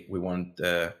 okay, we want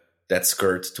that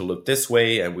skirt to look this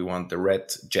way, and we want the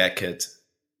red jacket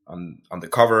on the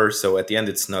cover. So at the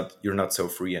end, you're not so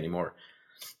free anymore.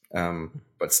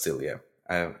 But still, yeah,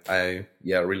 I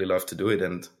really love to do it,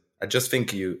 and I just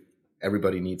think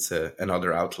everybody needs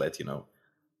another outlet,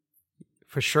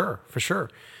 For sure.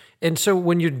 And so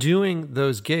when you're doing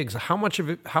those gigs, how much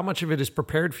of it is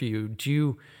prepared for you?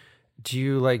 Do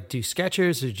you like do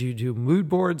sketches, or do you do mood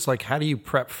boards? Like, how do you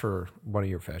prep for one of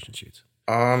your fashion shoots?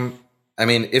 I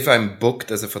mean, if I'm booked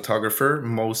as a photographer,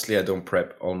 mostly I don't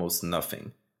prep almost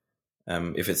nothing.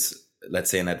 If it's,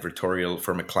 let's say, an advertorial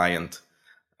from a client.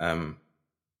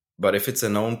 But if it's a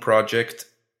known project,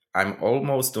 I'm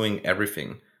almost doing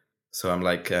everything. So I'm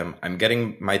like, I'm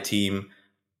getting my team,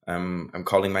 I'm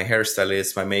calling my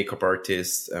hairstylist, my makeup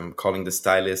artist, I'm calling the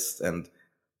stylist, and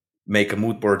make a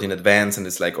mood board in advance. And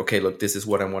it's like, okay, look, this is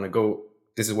what I want to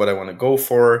go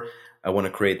for. I want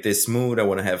to create this mood. I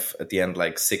want to have at the end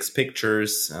like 6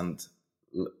 pictures. And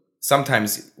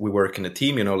sometimes we work in a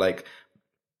team, like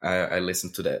I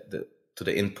listen to the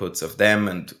inputs of them,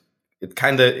 and it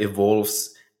kind of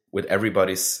evolves with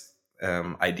everybody's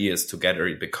ideas together.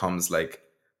 It becomes like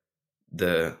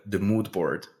the mood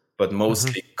board, but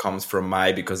mostly comes from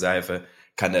because I have a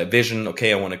kind of vision.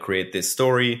 Okay, I want to create this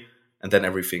story, and then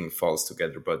everything falls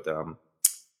together. But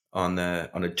on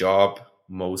a job,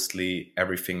 mostly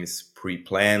everything is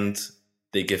pre-planned.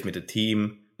 They give me the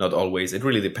team. Not always. It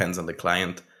really depends on the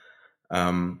client.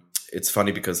 It's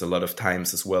funny because a lot of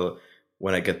times as well,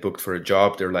 when I get booked for a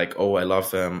job, they're like, "Oh, I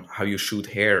love how you shoot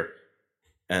hair."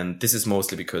 And this is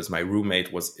mostly because my roommate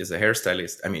is a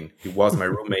hairstylist. I mean, he was my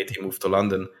roommate. He moved to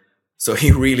London. So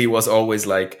he really was always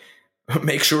like,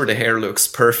 make sure the hair looks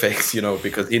perfect,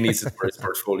 because he needs it for his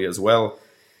portfolio as well.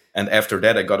 And after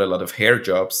that, I got a lot of hair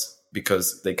jobs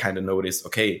because they kind of noticed,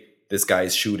 okay, this guy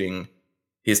is shooting.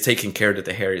 He's taking care that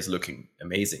the hair is looking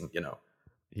amazing,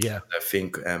 Yeah. I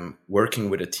think working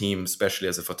with a team, especially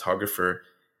as a photographer,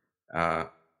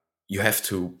 you have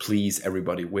to please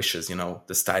everybody's wishes.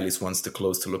 The stylist wants the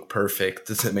clothes to look perfect.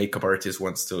 The makeup artist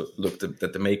wants to look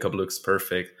that the makeup looks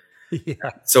perfect. Yeah.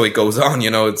 So it goes on,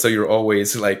 so you're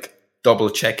always like double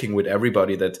checking with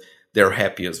everybody that they're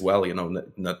happy as well,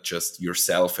 not just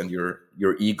yourself and your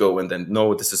ego. And then,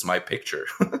 no, this is my picture.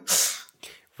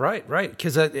 Right.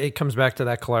 Because it comes back to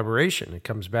that collaboration. It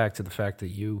comes back to the fact that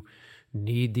you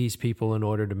need these people in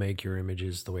order to make your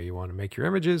images the way you want to make your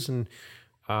images. And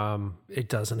it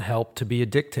doesn't help to be a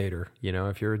dictator.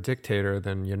 If you're a dictator,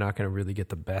 then you're not going to really get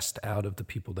the best out of the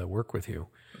people that work with you.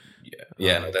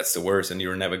 Yeah, no, that's the worst, and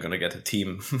you're never going to get a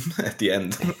team at the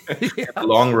end. In the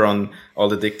long run, all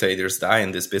the dictators die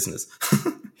in this business.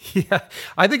 Yeah,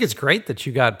 I think it's great that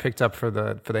you got picked up for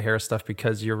the hair stuff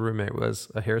because your roommate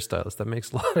was a hairstylist. That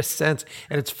makes a lot of sense,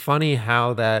 and it's funny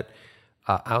how that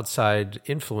outside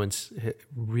influence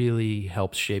really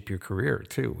helps shape your career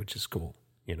too, which is cool.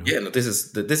 Yeah, no, this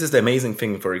is the amazing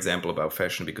thing, for example, about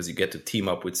fashion, because you get to team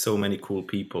up with so many cool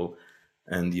people,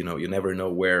 and you never know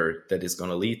where that is going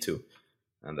to lead to.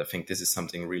 And I think this is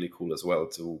something really cool as well,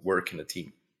 to work in a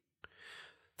team.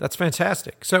 That's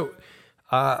fantastic. So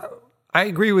I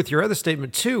agree with your other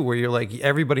statement too, where you're like,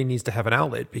 everybody needs to have an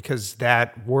outlet, because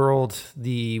that world,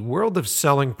 the world of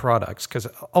selling products, because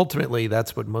ultimately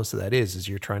that's what most of that is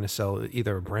you're trying to sell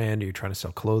either a brand, or you're trying to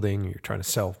sell clothing, or you're trying to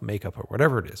sell makeup, or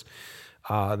whatever it is.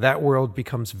 That world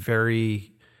becomes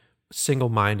very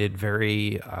single-minded,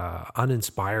 very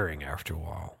uninspiring after a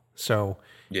while. So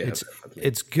Yeah,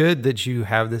 it's good that you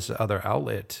have this other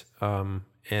outlet.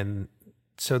 And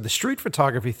so the street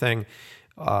photography thing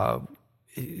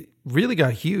it really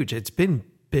got huge. It's been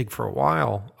big for a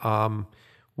while.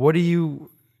 What is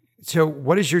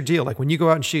your deal? Like when you go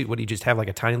out and shoot, what do you just have, like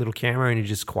a tiny little camera and you're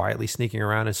just quietly sneaking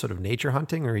around and sort of nature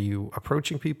hunting? Or are you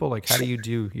approaching people? Like how do you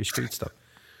do your street stuff?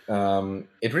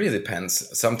 It really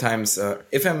depends. Sometimes,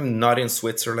 if I'm not in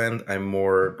Switzerland, I'm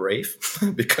more brave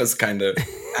because I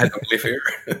don't live here.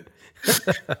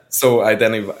 So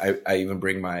I even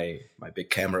bring my big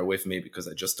camera with me because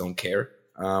I just don't care.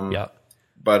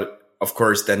 But of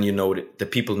course, then the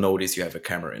people notice you have a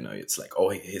camera. It's like, oh,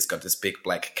 he's got this big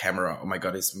black camera. Oh my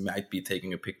God, he might be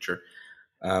taking a picture.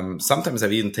 Sometimes I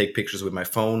even take pictures with my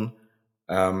phone.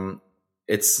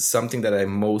 It's something that I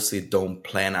mostly don't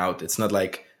plan out. It's not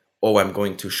like, oh, I'm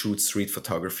going to shoot street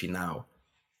photography now.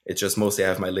 It's just mostly I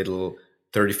have my little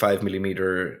 35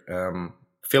 millimeter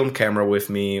film camera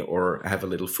with me, or I have a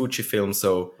little Fujifilm.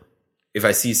 So if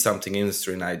I see something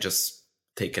interesting, I just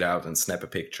take it out and snap a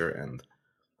picture. And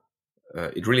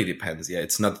it really depends. Yeah,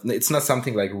 it's not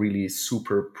something like really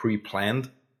super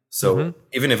pre-planned. So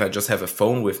even if I just have a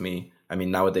phone with me, I mean,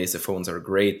 nowadays the phones are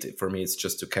great. For me, it's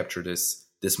just to capture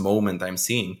this moment I'm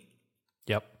seeing.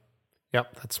 Yep.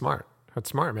 That's smart. That's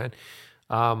smart, man.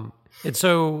 And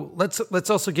so let's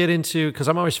also get into, because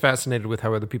I'm always fascinated with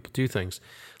how other people do things.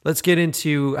 Let's get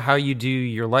into how you do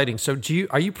your lighting. So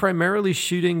are you primarily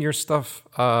shooting your stuff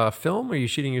film, or are you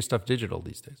shooting your stuff digital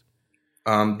these days?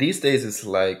 These days it's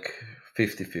like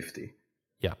 50-50.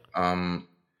 Yeah.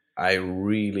 I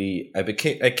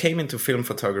came into film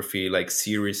photography like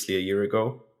seriously a year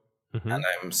ago. And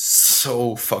I'm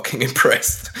so fucking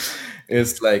impressed.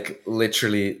 It's like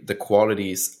literally the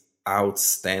quality is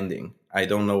outstanding. I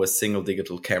don't know a single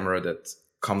digital camera that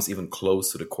comes even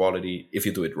close to the quality, if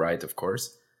you do it right, of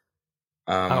course.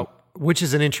 Which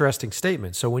is an interesting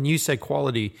statement. So when you say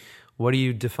quality, what do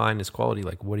you define as quality?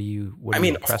 Like, what do you?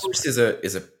 Of course, is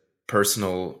a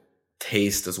personal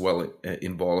taste as well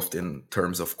involved in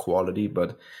terms of quality.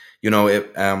 But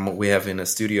we have in a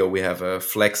studio, we have a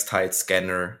FlexTight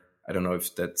scanner. I don't know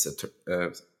if that's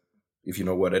if you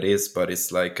know what it is, but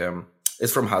it's like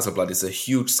it's from Hasselblad. It's a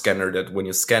huge scanner that when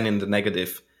you scan in the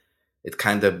negative, it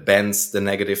kind of bends the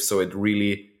negative, so it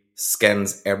really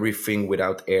scans everything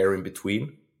without air in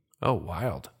between. Oh,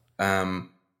 wild!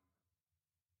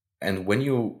 and when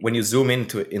you zoom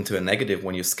into a negative,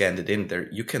 when you scanned it in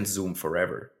there, you can zoom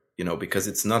forever, because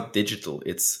it's not digital,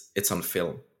 it's on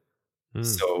film.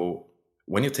 So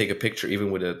when you take a picture,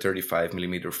 even with a 35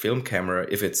 millimeter film camera,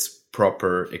 if it's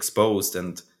proper exposed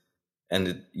and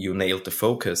you nailed the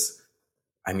focus,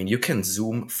 I mean, you can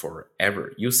zoom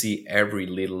forever. You see every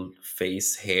little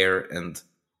face, hair, and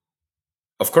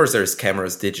of course there's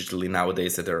cameras digitally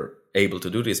nowadays that are able to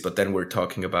do this, but then we're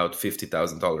talking about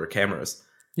 $50,000 cameras.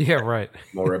 Yeah, right.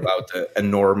 More about a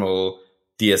normal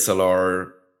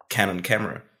DSLR Canon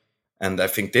camera. And I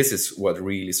think this is what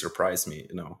really surprised me,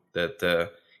 that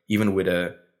even with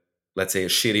let's say a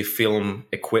shitty film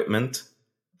equipment,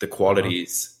 the quality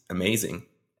is amazing.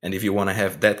 And if you want to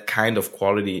have that kind of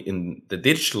quality in the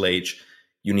digital age,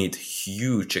 you need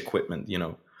huge equipment,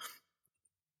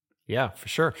 Yeah, for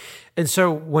sure. And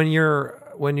so when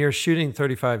you're shooting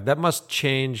 35, that must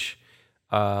change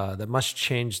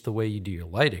the way you do your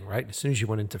lighting, right? As soon as you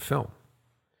went into film.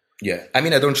 Yeah. I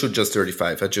mean, I don't shoot just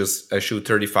 35. I shoot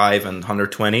 35 and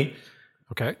 120.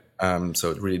 Okay.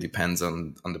 So it really depends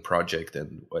on the project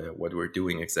and what we're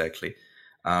doing exactly.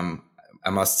 I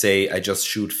must say, I just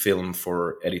shoot film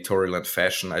for editorial and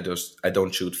fashion. I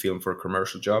don't shoot film for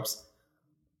commercial jobs.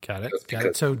 Got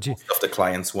it. So most of the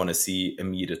clients want to see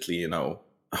immediately,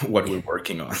 what we're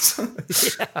working on.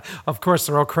 Yeah, of course,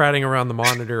 they're all crowding around the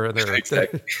monitor.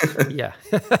 Exactly. Yeah.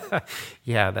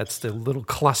 Yeah, that's the little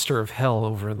cluster of hell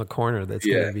over in the corner. That's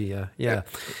going to be, yeah.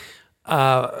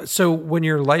 So when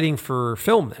you're lighting for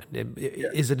film, then,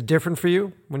 is it different for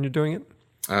you when you're doing it?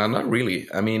 Not really.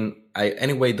 I mean, I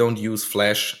anyway don't use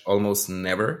flash almost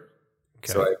never.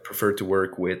 Okay. So I prefer to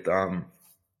work with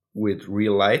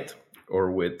real light or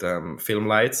with film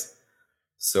lights.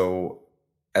 So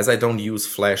as I don't use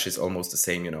flash, it's almost the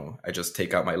same, I just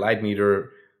take out my light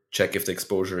meter, check if the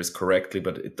exposure is correctly,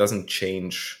 but it doesn't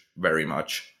change very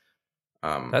much.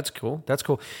 That's cool.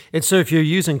 And so if you're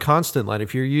using constant light,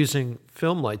 if you're using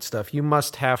film light stuff, you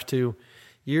must have to,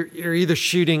 you're either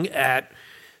shooting at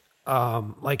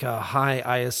like a high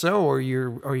ISO or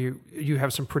you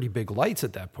have some pretty big lights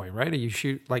at that point, right? Or you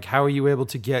shoot, like, how are you able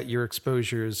to get your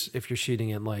exposures if you're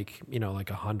shooting at like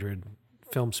 100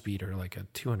 film speed or like a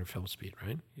 200 film speed,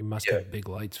 right? You must have big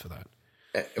lights for that.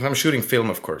 If I'm shooting film,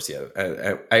 of course,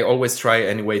 yeah. I always try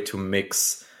anyway to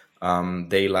mix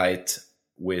daylight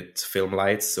with film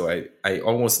lights. So I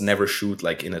almost never shoot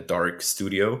like in a dark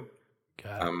studio.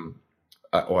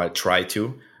 Or I try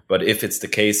to. But if it's the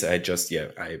case, I just,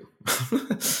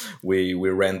 we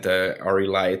rent a RE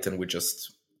light and we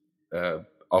just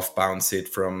off bounce it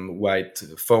from white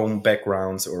foam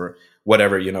backgrounds or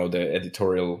whatever, the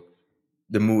editorial,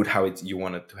 the mood, how you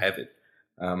want it to have it.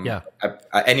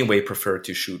 I anyway prefer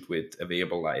to shoot with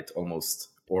available light almost,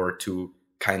 or to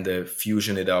kind of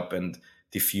fusion it up and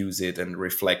diffuse it and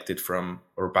reflect it from,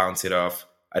 or bounce it off.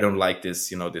 I don't like this,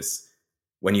 this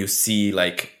when you see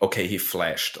like, okay, he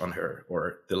flashed on her,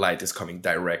 or the light is coming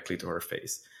directly to her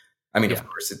face. I mean, of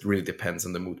course, it really depends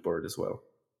on the mood board as well.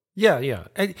 Yeah.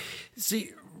 And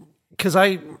see, because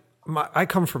I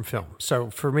come from film, so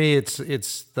for me, it's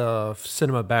the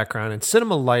cinema background, and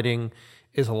cinema lighting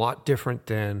is a lot different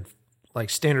than like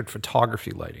standard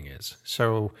photography lighting is.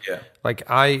 So, like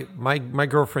my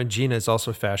girlfriend Gina is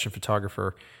also a fashion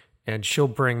photographer, and she'll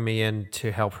bring me in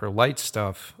to help her light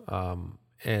stuff.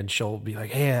 And she'll be like,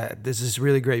 hey, this is a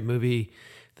really great movie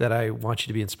that I want you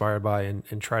to be inspired by,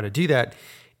 and try to do that.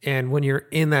 And when you're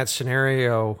in that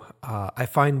scenario, I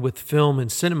find with film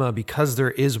and cinema, because there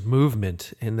is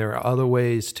movement and there are other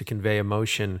ways to convey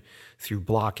emotion through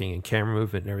blocking and camera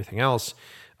movement and everything else,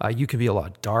 you can be a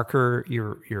lot darker.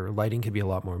 Your lighting can be a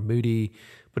lot more moody.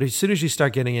 But as soon as you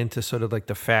start getting into sort of like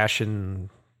the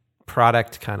fashion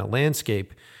product kind of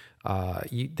landscape,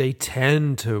 they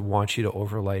tend to want you to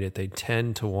overlight it. They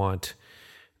tend to want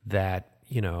that,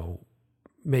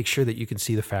 make sure that you can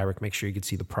see the fabric, make sure you can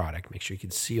see the product, make sure you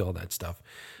can see all that stuff.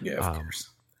 Yeah, of course.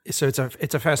 So it's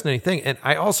a fascinating thing. And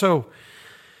I also,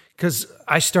 because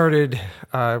I started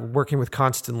working with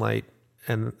constant light,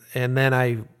 and then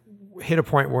I hit a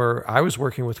point where I was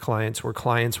working with clients where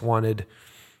clients wanted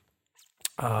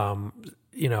finer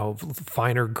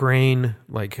grain,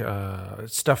 like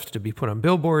stuff to be put on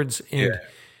billboards. And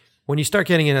when you start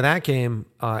getting into that game,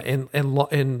 and a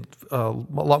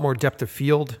lot more depth of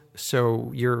field,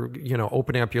 so you're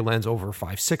opening up your lens over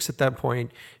 5.6 at that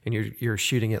point, and you're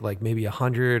shooting at like maybe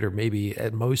 100 or maybe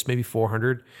at most maybe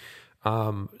 400.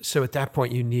 So at that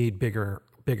point you need bigger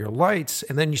lights,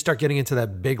 and then you start getting into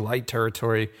that big light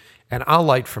territory. And I'll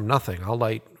light from nothing. I'll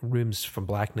light rooms from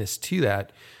blackness to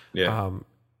that. Yeah.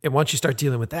 And once you start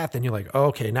dealing with that, then you're like, oh,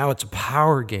 okay, now it's a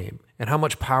power game. and how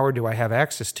much power do I have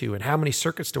access to, and how many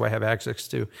circuits do I have access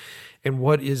to, and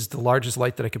what is the largest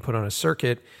light that I can put on a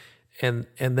circuit, and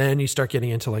then you start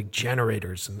getting into like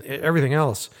generators and everything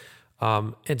else.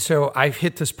 And so I've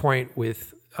hit this point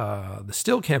with the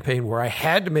still campaign where I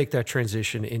had to make that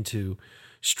transition into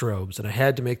strobes, and I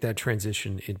had to make that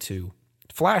transition into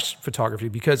flash photography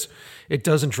because it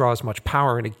doesn't draw as much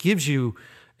power, and it gives you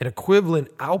an equivalent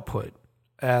output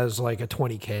as like a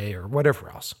 20K or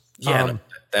whatever else. Yeah,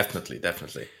 definitely.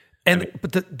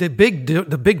 But the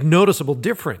big noticeable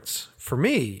difference for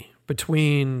me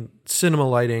between cinema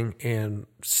lighting and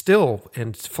still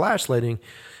and flash lighting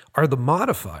are the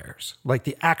modifiers, like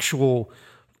the actual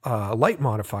light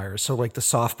modifiers. So like the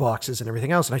soft boxes and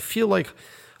everything else. And I feel like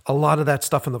a lot of that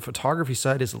stuff on the photography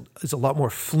side is a lot more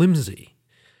flimsy.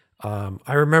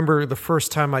 I remember the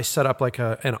first time I set up like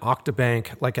an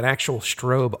Octabank, like an actual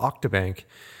strobe Octabank,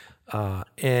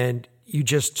 and you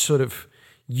just sort of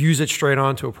use it straight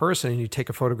onto a person and you take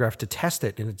a photograph to test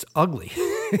it, and it's ugly.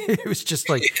 It was just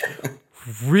like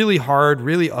really hard,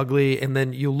 really ugly. And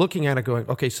then you're looking at it going,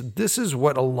 okay, so this is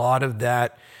what a lot of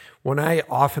that, when I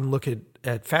often look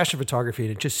at fashion photography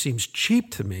and it just seems cheap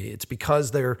to me, it's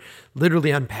because they're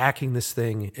literally unpacking this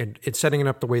thing and it's setting it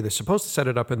up the way they're supposed to set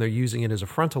it up, and they're using it as a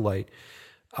frontal light.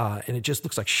 And it just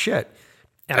looks like shit.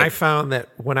 And I found that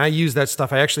when I use that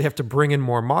stuff, I actually have to bring in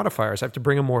more modifiers. I have to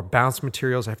bring in more bounce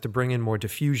materials. I have to bring in more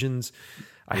diffusions.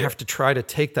 I have to try to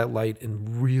take that light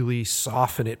and really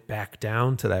soften it back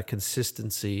down to that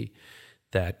consistency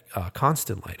that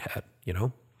constant light had, you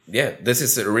know? Yeah, this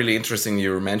is really interesting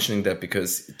you were mentioning that,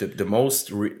 because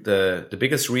the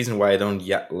biggest reason why I don't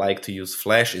like to use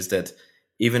flash is that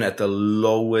even at the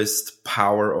lowest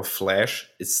power of flash,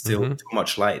 it's still too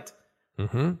much light.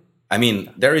 Mm-hmm. I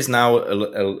mean, there is now a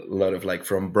lot of like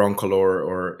from Broncolor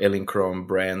or Elinchrom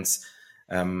brands,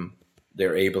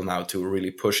 they're able now to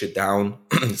really push it down.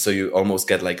 So you almost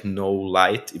get like no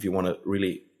light if you want to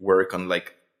really work on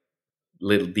like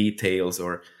little details,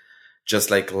 or just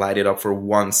like light it up for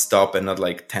one stop and not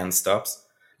like 10 stops.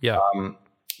 Yeah.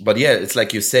 But yeah, it's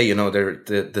like you say, you know,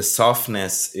 the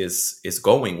softness is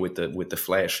going with the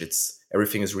flash.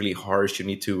 Everything is really harsh. You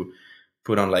need to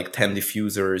put on like 10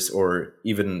 diffusers or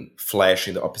even flash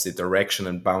in the opposite direction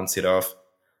and bounce it off.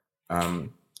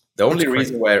 The only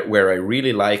reason where I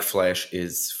really like flash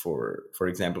is for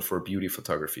example, for beauty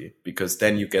photography, because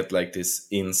then you get like this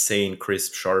insane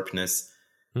crisp sharpness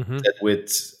that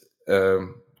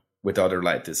with other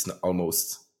light is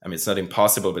almost, I mean, it's not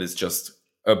impossible, but it's just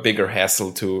a bigger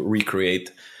hassle to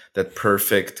recreate that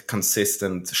perfect,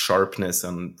 consistent sharpness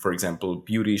on, for example,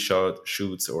 beauty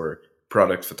shoots or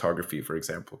product photography, for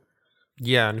example.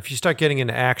 Yeah, and if you start getting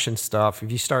into action stuff, if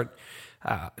you start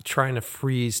trying to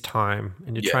freeze time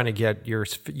and you're trying to get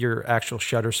your actual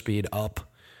shutter speed up,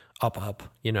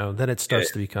 you know, then it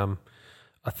starts to become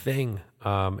a thing.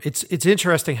 It's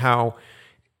interesting how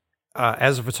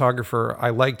as a photographer,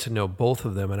 I like to know both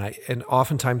of them, and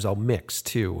oftentimes I'll mix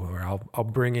too, or I'll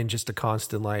bring in just a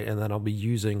constant light, and then I'll be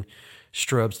using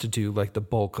strobes to do like the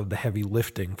bulk of the heavy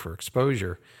lifting for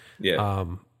exposure. Yeah.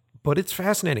 But it's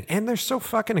fascinating, and they're so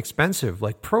fucking expensive.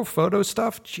 Like pro photo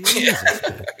stuff, Jesus,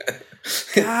 man.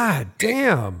 God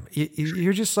damn,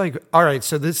 you're just like, all right.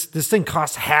 So this thing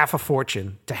costs half a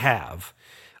fortune to have,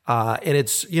 and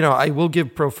it's, you know, I will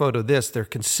give pro photo this; they're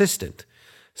consistent.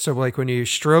 So like when you're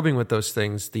strobing with those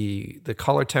things, the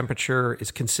color temperature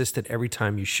is consistent every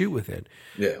time you shoot with it.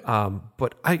 Yeah.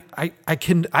 But I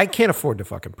can't afford to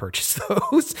fucking purchase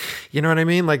those. You know what I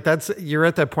mean? Like you're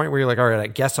at that point where you're like, all right, I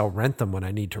guess I'll rent them when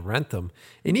I need to rent them.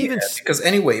 And even because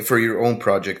anyway, for your own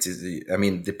projects, I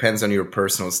mean, depends on your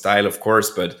personal style, of course,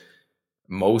 but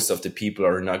most of the people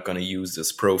are not going to use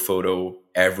this pro photo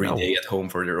every day at home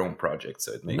for their own project.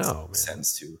 So it makes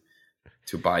sense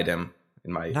to buy them.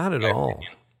 Not at all.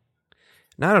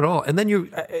 Not at all. And then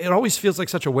it always feels like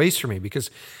such a waste for me, because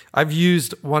I've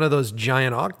used one of those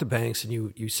giant Octabanks,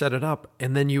 and you set it up,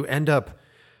 and then you end up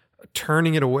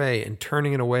turning it away and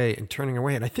turning it away and turning it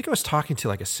away. And I think I was talking to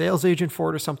like a sales agent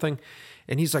for it or something,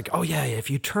 and he's like, oh yeah, if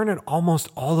you turn it almost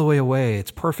all the way away, it's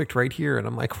perfect right here. And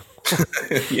I'm like,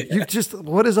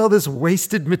 what is all this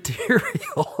wasted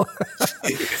material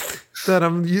that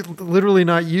I'm literally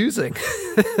not using?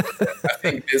 I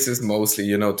think this is mostly,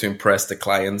 you know, to impress the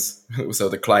clients. So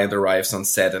the client arrives on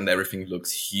set and everything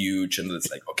looks huge, and it's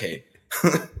like, okay.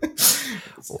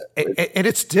 And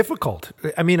it's difficult.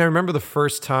 I mean, I remember the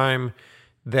first time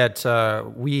that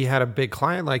we had a big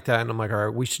client like that, and I'm like, all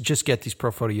right, we should just get these pro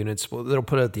photo units. Well, they'll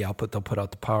put out the output, they'll put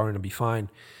out the power, and it'll be fine.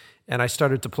 And I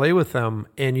started to play with them,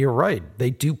 and you're right, they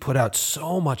do put out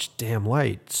so much damn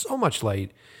light, so much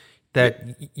light.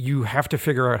 that you have to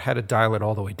figure out how to dial it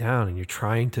all the way down, and you're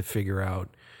trying to figure out.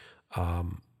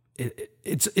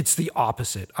 It's the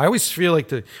opposite. I always feel like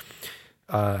the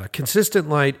consistent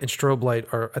light and strobe light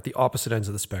are at the opposite ends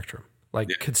of the spectrum. Like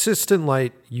consistent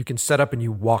light, you can set up and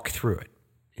you walk through it,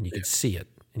 and you can see it,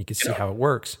 and you can see how it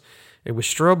works. And with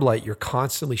strobe light, you're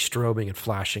constantly strobing and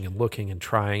flashing and looking and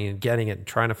trying and getting it and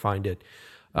trying to find it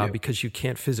because you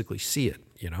can't physically see it.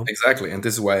 Exactly, and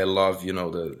this is why I love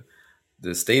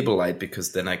the stable light,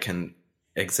 because then I can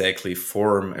exactly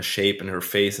form a shape in her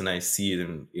face, and I see it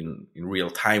in real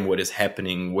time what is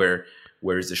happening, where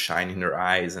is the shine in her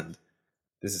eyes, and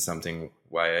this is something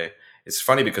why it's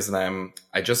funny, because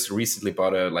I just recently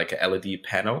bought a LED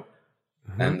panel,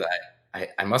 and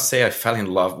I must say I fell in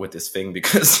love with this thing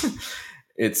because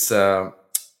it's so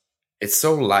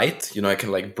light. I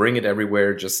can bring it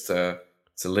everywhere. Just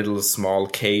it's a little small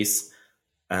case,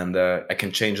 and I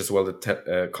can change as well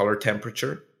the color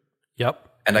temperature. Yep.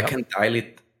 And I can dial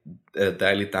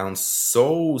it down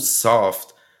so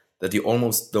soft that you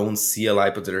almost don't see a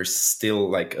light, but there's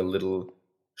still a little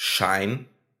shine.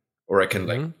 Or I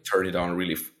can turn it on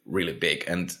really, really big,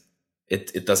 and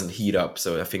it doesn't heat up.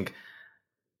 So I think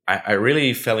I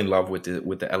really fell in love with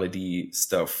the LED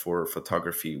stuff for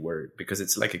photography, because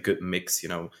it's like a good mix.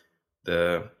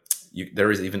 There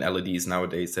is even LEDs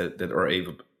nowadays that are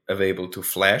able to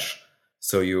flash.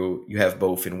 So you have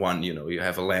both in one. You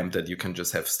have a lamp that you can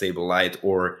just have stable light,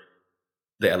 or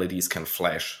the LEDs can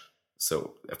flash.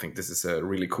 So I think this is a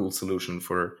really cool solution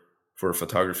for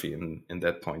photography in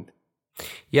that point.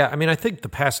 Yeah, I mean, I think the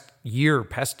past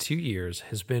 2 years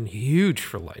has been huge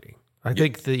for lighting. I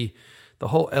think the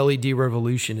whole LED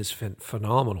revolution is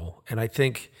phenomenal, and I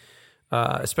think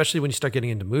especially when you start getting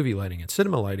into movie lighting and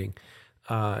cinema lighting,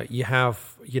 you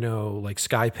have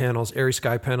sky panels, airy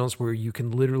sky panels, where you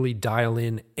can literally dial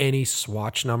in any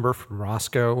swatch number from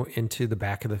Rosco into the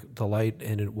back of the light,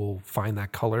 and it will find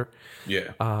that color.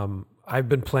 Yeah. I've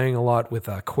been playing a lot with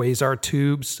quasar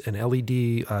tubes and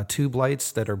LED tube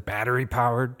lights that are battery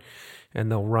powered, and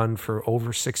they'll run for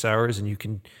over 6 hours, and you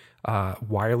can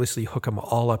wirelessly hook them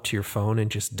all up to your phone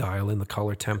and just dial in the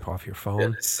color temp off your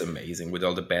phone. It's amazing with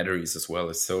all the batteries as well.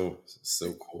 It's so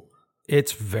cool.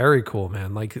 It's very cool,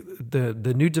 man. Like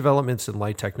the new developments in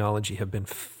light technology have been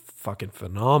fucking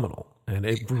phenomenal, and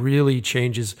it really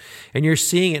changes. And you're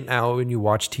seeing it now when you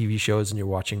watch TV shows and you're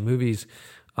watching movies.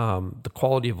 The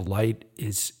quality of light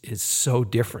is so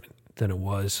different than it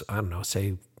was, I don't know,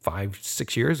 say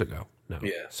 5-6 years ago. No.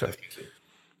 Yeah, so, definitely.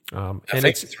 I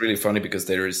think it's really funny because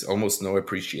there is almost no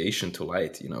appreciation to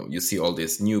light. You see all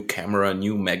this new camera,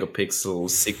 new megapixel,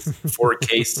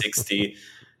 4K 60.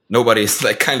 Nobody is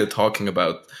kind of talking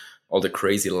about all the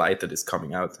crazy light that is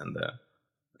coming out, and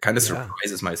kind of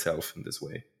surprises myself in this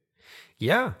way.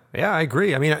 Yeah, I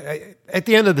agree. I mean, at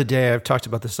the end of the day, I've talked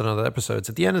about this in other episodes.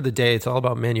 At the end of the day, it's all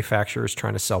about manufacturers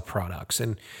trying to sell products.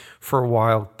 And for a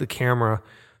while, the camera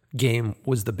game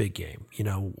was the big game.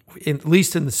 At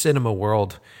least in the cinema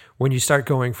world, when you start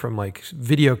going from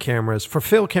video cameras, for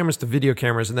film cameras to video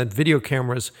cameras, and then video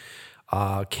cameras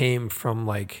came from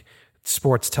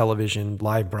sports television,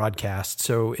 live broadcast.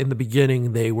 So in the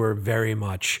beginning, they were very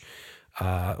much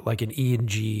an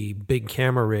E&G big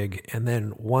camera rig. And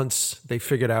then once they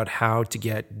figured out how to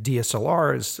get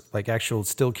DSLRs, actual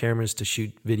still cameras to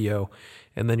shoot video,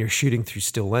 and then you're shooting through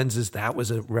still lenses, that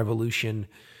was a revolution.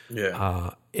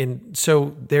 Yeah. And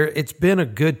so it's been a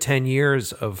good 10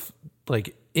 years of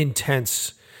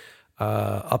intense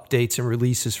updates and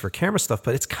releases for camera stuff,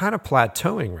 but it's kind of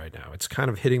plateauing right now. It's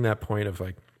kind of hitting that point of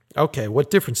okay,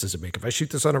 what difference does it make if I shoot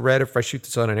this on a red, if I shoot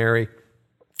this on an airy?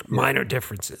 Minor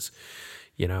differences.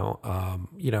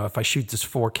 If I shoot this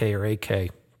 4K or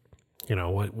 8K,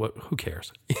 what who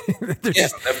cares?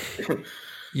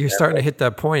 You're starting to hit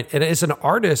that point. And as an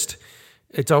artist,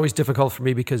 it's always difficult for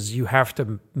me because you have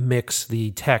to mix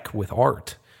the tech with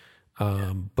art.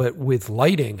 But with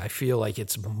lighting, I feel like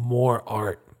it's more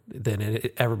art than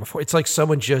ever before. It's like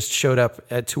someone just showed up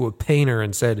to a painter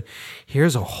and said,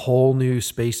 here's a whole new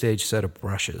space age set of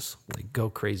brushes. Go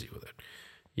crazy with it.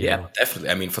 Yeah, definitely.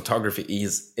 I mean, photography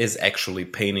is actually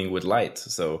painting with light.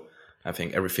 So I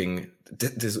think everything,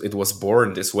 it was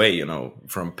born this way,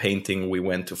 from painting, we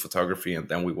went to photography, and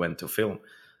then we went to film.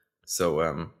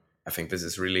 So I think this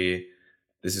is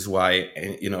why,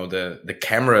 the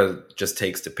camera just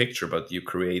takes the picture, but you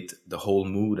create the whole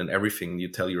mood and everything. You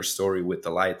tell your story with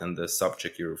the light and the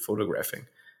subject you're photographing.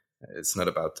 It's not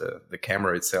about the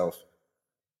camera itself.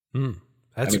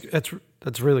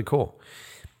 That's really cool.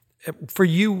 For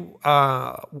you,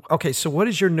 okay, so what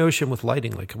is your notion with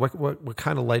lighting? What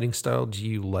kind of lighting style do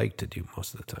you like to do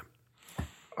most of the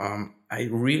time? I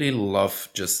really love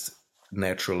just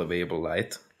natural available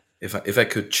light. If I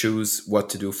could choose what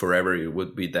to do forever, it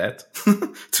would be that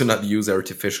to not use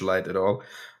artificial light at all.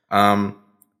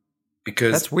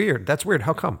 Because That's weird. That's weird.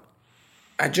 How come?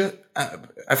 I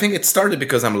think it started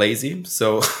because I'm lazy.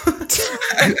 So at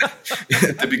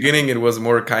the beginning, it was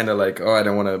more kind of like, oh, I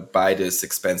don't want to buy this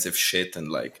expensive shit, and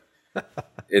like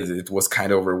it was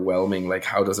kind of overwhelming. Like,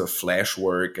 how does a flash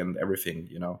work and everything,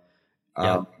 you know?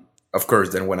 Yeah. Of course,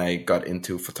 then when I got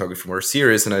into photography more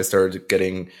serious and I started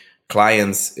getting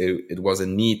clients, it was a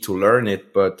need to learn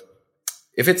it. But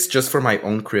if it's just for my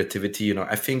own creativity, you know,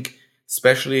 I think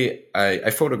especially I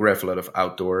photograph a lot of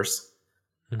outdoors.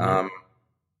 Mm-hmm.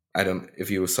 I don't if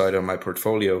you saw it on my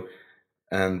portfolio,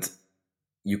 and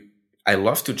I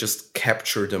love to just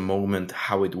capture the moment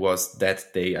how it was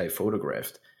that day I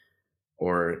photographed.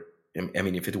 Or I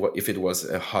mean, if it was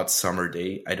a hot summer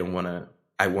day,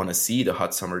 I want to see the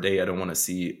hot summer day. I don't want to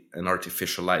see an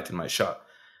artificial light in my shot.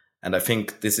 And I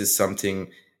think this is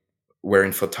something where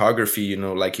in photography, you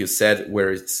know, like you said,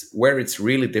 where it's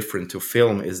really different to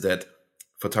film is that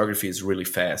photography is really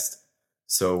fast.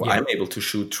 So Yeah. I'm able to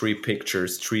shoot 3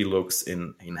 pictures, 3 looks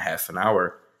in half an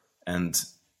hour. And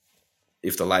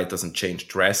if the light doesn't change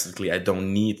drastically, I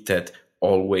don't need that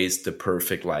always the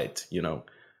perfect light, you know,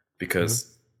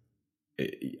 because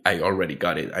I already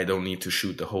got it. I don't need to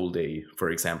shoot the whole day, for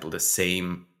example, the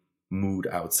same mood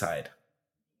outside.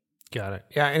 Got it.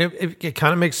 Yeah, and it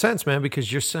kind of makes sense, man,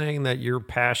 because you're saying that your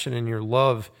passion and your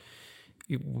love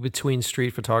between street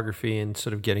photography and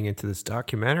sort of getting into this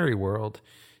documentary world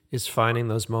is finding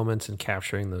those moments and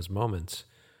capturing those moments,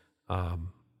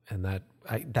 and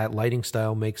that lighting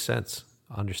style makes sense.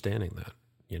 Understanding that,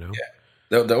 you know.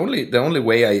 Yeah. The only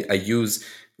way I use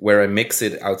where I mix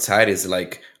it outside is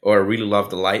like, oh, I really love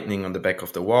the lightning on the back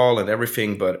of the wall and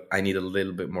everything, but I need a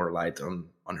little bit more light on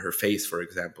her face, for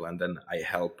example, and then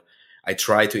I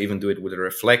try to even do it with a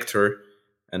reflector,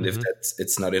 and if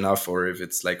it's not enough, or if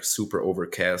it's like super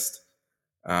overcast,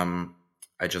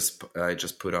 I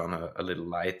just put on a little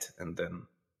light, and then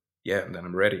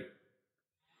I'm ready.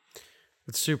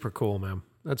 It's super cool, man.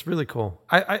 That's really cool.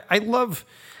 I love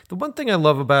the one thing I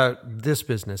love about this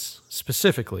business,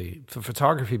 specifically the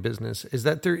photography business, is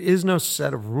that there is no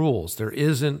set of rules. There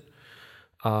isn't,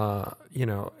 you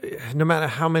know, no matter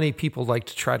how many people like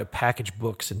to try to package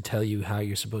books and tell you how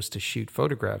you're supposed to shoot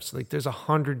photographs, like there's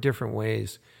 100 different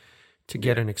ways to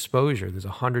get an exposure. There's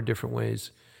 100 different ways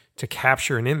to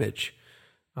capture an image.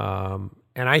 And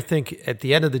I think at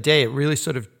the end of the day,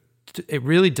 it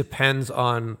really depends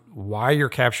on why you're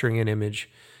capturing an image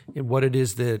and what it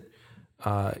is that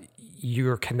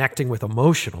you're connecting with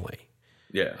emotionally.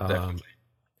 Yeah, definitely.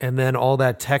 And then all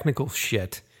that technical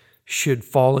shit should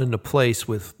fall into place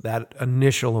with that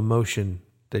initial emotion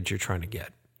that you're trying to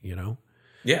get, you know?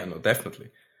 Yeah, no, definitely.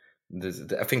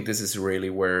 I think this is really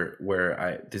where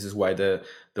this is why the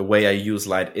way I use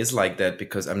light is like that,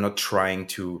 because I'm not trying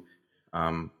to,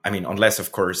 I mean, unless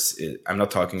of course I'm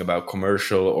not talking about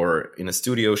commercial or in a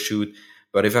studio shoot,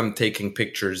 but if I'm taking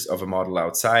pictures of a model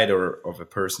outside or of a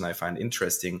person I find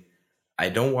interesting, I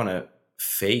don't want to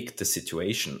fake the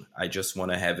situation. I just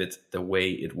want to have it the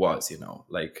way it was, you know,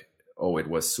 like, oh, it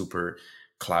was super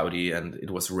cloudy and it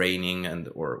was raining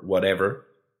or whatever.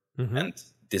 Mm-hmm. And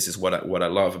this is what I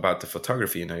love about the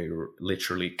photography. You know, you're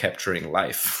literally capturing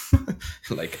life,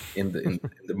 like in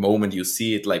the moment you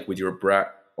see it, like with your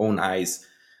own eyes.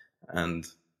 And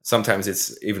sometimes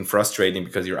it's even frustrating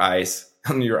because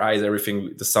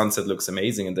everything, the sunset looks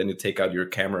amazing, and then you take out your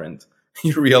camera and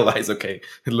you realize, okay,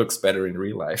 it looks better in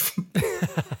real life.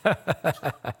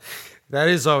 That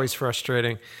is always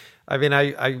frustrating. I mean,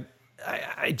 I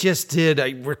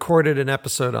recorded an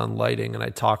episode on lighting, and I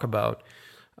talk about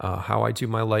how I do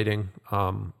my lighting.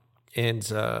 And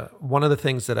one of the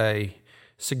things that I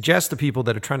suggest to people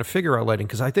that are trying to figure out lighting,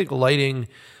 because I think lighting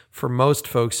for most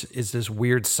folks is this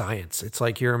weird science. It's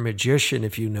like you're a magician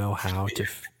if you know how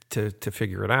to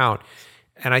figure it out.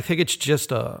 And I think it's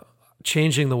just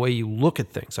changing the way you look at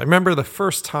things. I remember the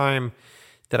first time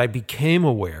that I became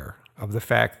aware of the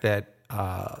fact that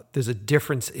there's a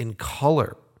difference in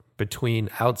color between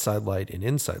outside light and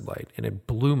inside light, and it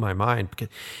blew my mind.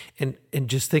 And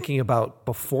just thinking about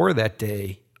before that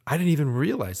day, I didn't even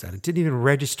realize that. It didn't even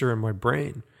register in my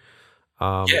brain.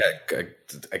 I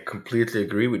completely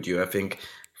agree with you. I think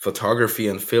photography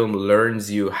and film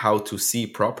learns you how to see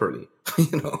properly.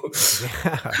 You know,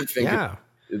 I think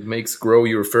it makes grow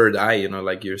your third eye. You know,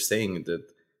 like you're saying that.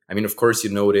 I mean, of course,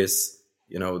 you notice.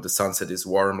 You know, the sunset is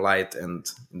warm light, and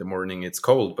in the morning it's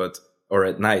cold, or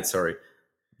at night, sorry.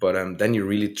 But then you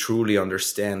really truly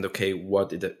understand, okay,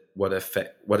 which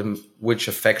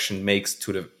affection makes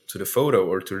to the photo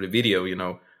or to the video. You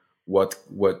know, what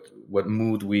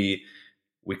mood we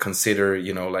consider,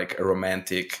 like a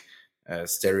romantic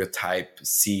stereotype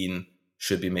scene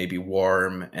should be maybe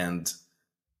warm and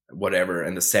whatever,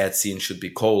 and the sad scene should be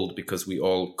cold, because we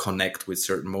all connect with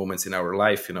certain moments in our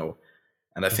life,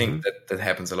 and I think that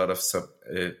happens a lot of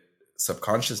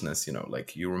subconsciousness,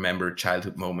 like you remember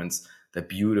childhood moments, the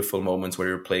beautiful moments where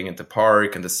you're playing at the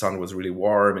park and the sun was really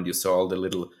warm and you saw all the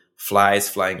little flies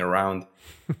flying around.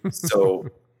 So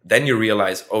then you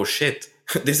realize, oh shit,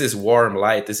 this is warm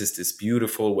light, this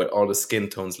beautiful, where all the skin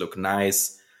tones look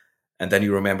nice. And then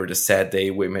you remember the sad day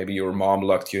where maybe your mom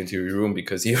locked you into your room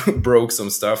because you broke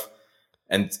some stuff,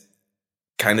 and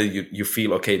kind of you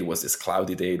feel, okay, it was this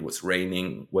cloudy day, it was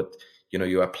raining.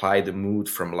 You apply the mood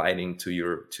from lighting to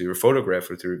your photograph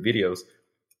or to your videos.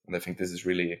 And I think this is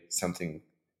really something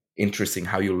interesting,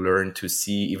 how you learn to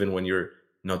see even when you're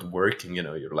not working,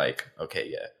 you're like, okay,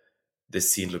 yeah,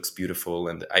 this scene looks beautiful.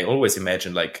 And I always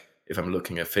imagine, like, if I'm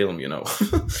looking at film,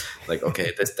 like,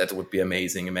 okay, that would be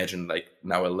amazing. Imagine like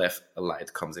now a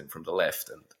light comes in from the left.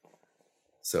 And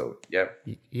so, yeah.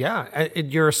 Yeah.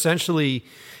 You're essentially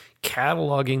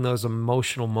cataloging those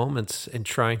emotional moments and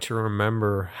trying to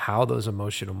remember how those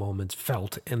emotional moments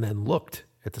felt and then looked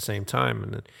at the same time.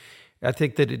 And I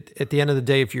think that at the end of the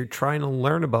day, if you're trying to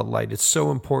learn about light, it's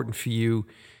so important for you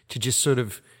to just sort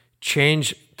of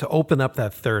to open up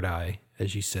that third eye,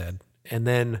 as you said, and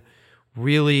then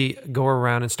really go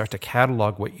around and start to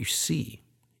catalog what you see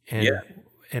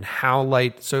and how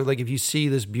light. So like if you see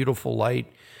this beautiful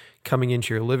light coming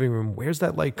into your living room, where's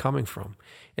that light coming from?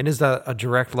 And is that a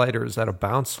direct light or is that a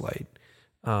bounce light?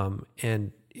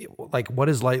 Like what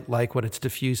is light like when it's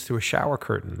diffused through a shower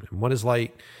curtain? And what is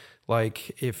light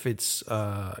like if it's,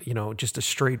 just a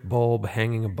straight bulb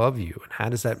hanging above you? And how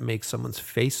does that make someone's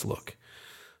face look?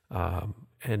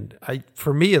 And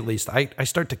for me at least, I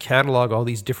start to catalog all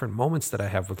these different moments that I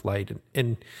have with light.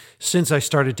 And since I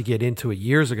started to get into it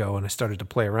years ago and I started to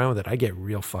play around with it, I get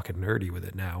real fucking nerdy with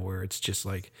it now, where it's just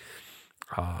like,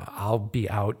 I'll be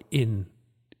out in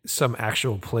some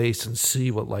actual place and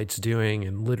see what light's doing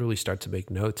and literally start to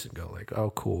make notes and go like, oh,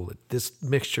 cool. This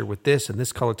mixture with this and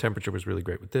this color temperature was really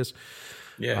great with this.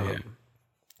 Yeah.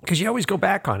 Because you always go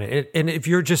back on it. And if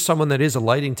you're just someone that is a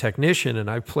lighting technician, and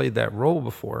I've played that role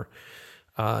before,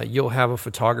 you'll have a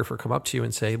photographer come up to you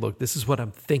and say, look, this is what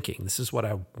I'm thinking. This is what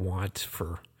I want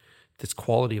for this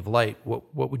quality of light.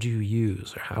 What would you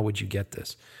use, or how would you get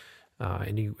this?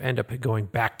 And you end up going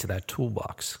back to that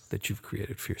toolbox that you've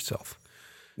created for yourself.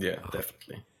 Yeah,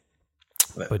 definitely.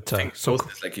 But I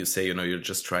think like you say, you're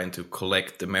just trying to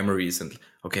collect the memories and,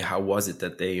 okay, how was it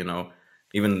that day,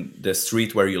 even the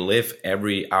street where you live,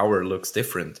 every hour looks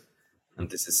different. And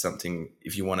this is something,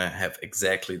 if you want to have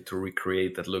exactly to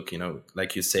recreate that look,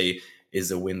 like you say,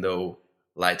 is a window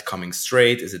light coming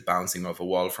straight? Is it bouncing off a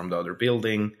wall from the other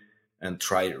building? And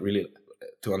try really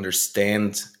to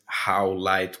understand how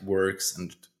light works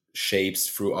and shapes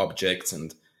through objects.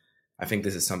 And I think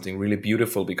this is something really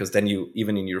beautiful, because then you,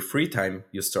 even in your free time,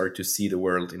 you start to see the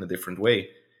world in a different way.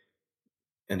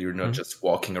 And you're not just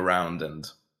walking around and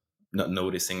not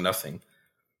noticing nothing.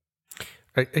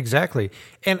 Exactly.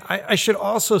 And I should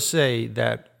also say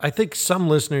that I think some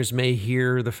listeners may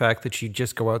hear the fact that you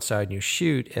just go outside and you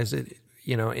shoot as it,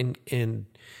 and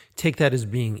take that as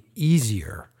being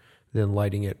easier than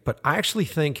lighting it. But I actually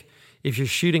think if you're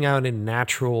shooting out in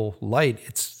natural light,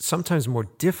 it's sometimes more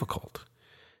difficult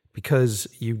because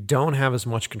you don't have as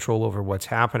much control over what's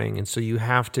happening. And so you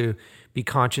have to be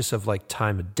conscious of like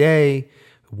time of day,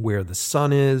 where the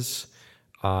sun is,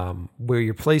 where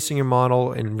you're placing your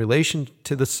model in relation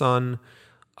to the sun.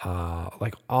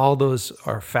 Like all those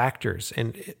are factors.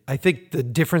 And I think the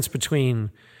difference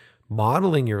between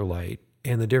modeling your light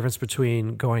and the difference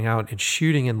between going out and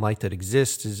shooting in light that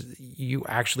exists is you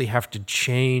actually have to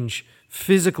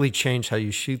physically change how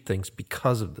you shoot things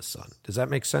because of the sun. Does that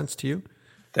make sense to you?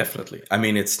 Definitely. I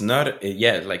mean, it's not,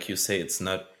 like you say, it's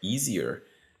not easier,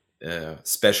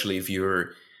 especially if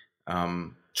you're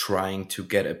trying to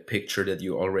get a picture that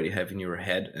you already have in your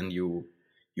head and you're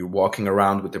walking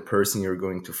around with the person you're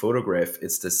going to photograph.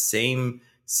 It's the same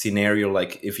scenario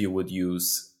like if you would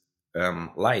use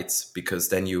lights, because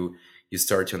then you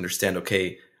start to understand,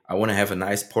 okay, I want to have a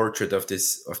nice portrait of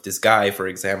this guy, for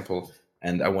example,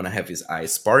 and I want to have his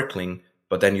eyes sparkling.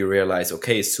 But then you realize,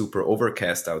 okay, it's super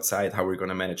overcast outside. How are we going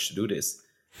to manage to do this?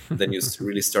 And then you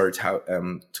really start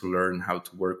to learn how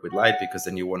to work with light, because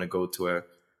then you want to go to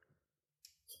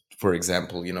for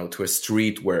example, to a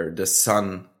street where the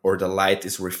sun or the light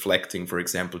is reflecting, for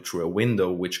example, through a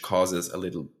window, which causes a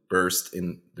little burst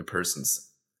in the person's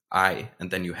eye,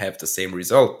 and then you have the same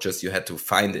result, just you had to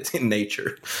find it in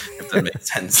nature, if that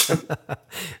makes sense.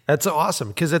 That's awesome,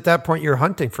 because at that point you're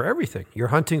hunting for everything. You're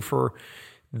hunting for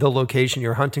the location,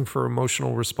 you're hunting for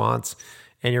emotional response,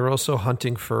 and you're also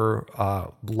hunting for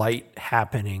light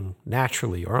happening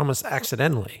naturally or almost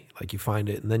accidentally, like you find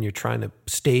it, and then you're trying to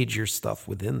stage your stuff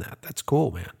within that. That's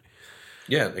cool, man.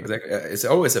 Yeah, exactly. It's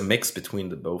always a mix between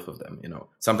the both of them, you know.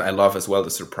 Something I love as well, the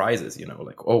surprises, you know,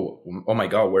 like, oh my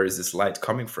God, where is this light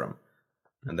coming from?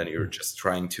 And then you're just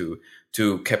trying to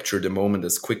capture the moment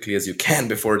as quickly as you can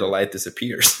before the light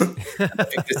disappears. I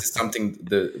think this is something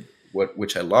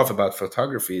which I love about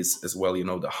photography is as well, you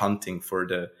know, the hunting for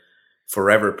the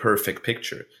forever perfect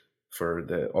picture, for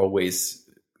the always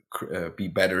be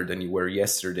better than you were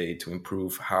yesterday, to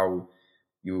improve how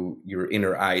your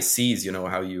inner eye sees, you know,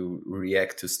 how you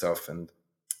react to stuff. And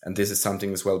this is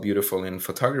something as well beautiful in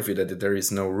photography, that there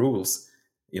is no rules.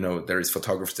 You know, there is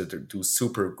photographers that do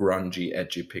super grungy,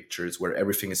 edgy pictures where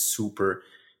everything is super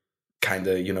kind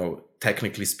of, you know,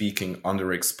 technically speaking,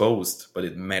 underexposed, but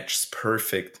it matches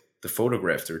perfect the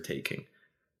photograph they're taking.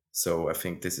 So I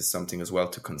think this is something as well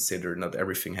to consider. Not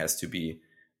everything has to be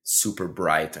super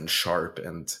bright and sharp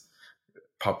and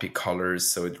poppy colors.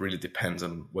 So it really depends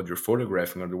on what you're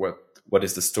photographing or what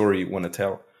is the story you want to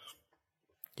tell.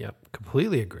 Yep,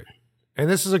 completely agree. And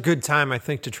this is a good time, I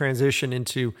think, to transition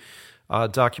into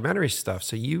documentary stuff.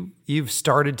 So you've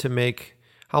started to make.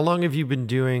 How long have you been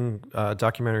doing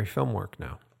documentary film work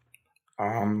now?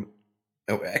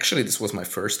 Actually, this was my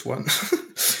first one.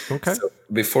 Okay. So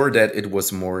before that, it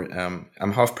was more.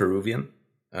 I'm half Peruvian.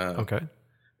 Okay.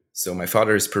 So my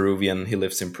father is Peruvian. He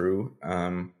lives in Peru.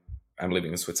 I'm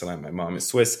living in Switzerland. My mom is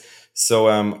Swiss.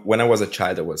 So when I was a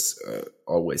child, I was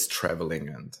always traveling,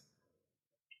 and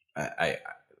I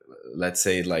let's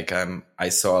say like I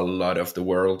saw a lot of the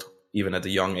world. Even at a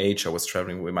young age, I was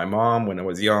traveling with my mom when I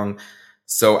was young.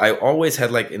 So I always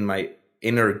had like in my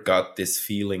inner gut this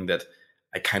feeling that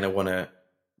I kind of want to,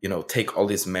 you know, take all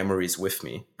these memories with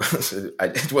me.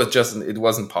 It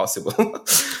wasn't possible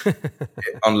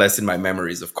unless in my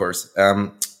memories, of course.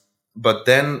 But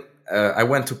then I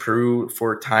went to Peru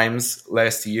 4 times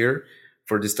last year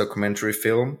for this documentary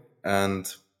film, and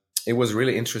it was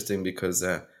really interesting because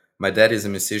my dad is a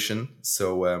musician,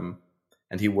 so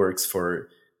and he works for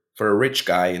a rich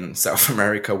guy in South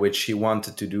America, which he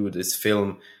wanted to do this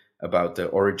film about the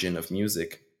origin of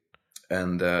music.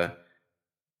 And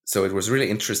so it was really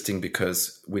interesting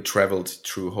because we traveled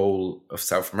through whole of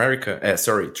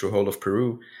through whole of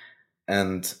Peru,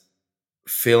 and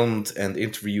filmed and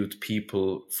interviewed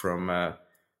people from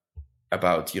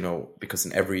about, you know, because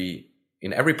in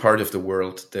every part of the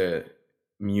world the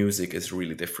music is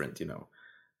really different, you know.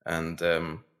 And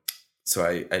so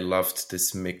I loved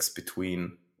this mix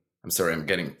between. I'm sorry, I'm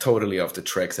getting totally off the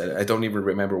tracks. I don't even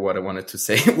remember what I wanted to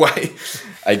say, why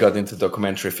I got into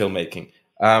documentary filmmaking.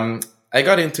 I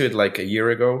got into it like a year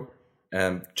ago,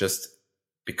 just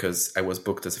because I was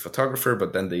booked as a photographer,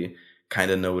 but then they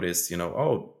kind of noticed, you know,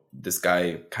 oh, this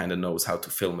guy kind of knows how to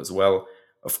film as well.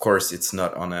 Of course, it's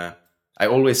not on I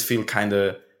always feel kind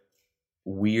of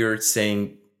weird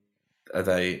saying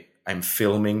that I'm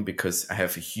filming, because I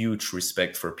have a huge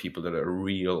respect for people that are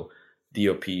real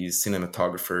DOPs,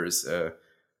 cinematographers,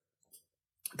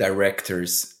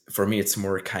 directors. For me, it's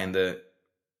more kind of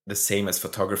the same as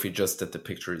photography, just that the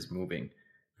picture is moving.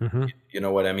 Mm-hmm. You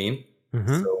know what I mean?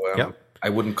 Mm-hmm. So I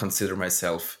wouldn't consider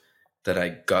myself that I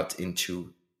got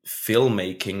into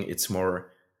filmmaking. It's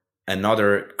more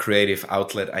another creative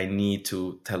outlet I need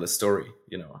to tell a story,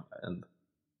 you know. And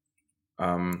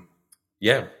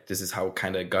this is how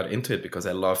kind of got into it, because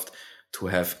I loved to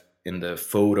have in the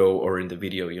photo or in the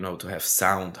video, you know, to have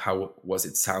sound. How was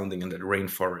it sounding in the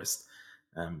rainforest,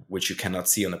 which you cannot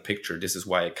see on a picture. This is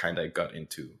why I kind of got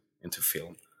into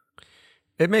film.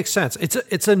 It makes sense.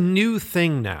 It's a new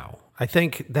thing now. I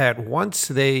think that once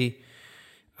they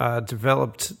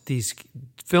developed these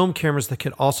film cameras that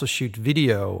can also shoot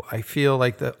video, I feel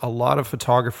like that a lot of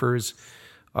photographers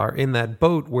are in that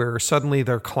boat where suddenly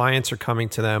their clients are coming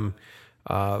to them.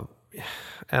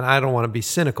 And I don't want to be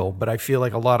cynical, but I feel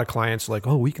like a lot of clients are like,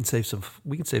 oh, we can save some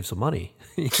money.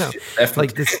 You know,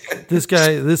 like this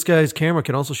guy's camera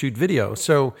can also shoot video.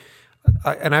 So,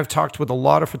 and I've talked with a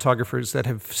lot of photographers that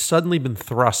have suddenly been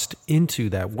thrust into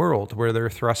that world where they're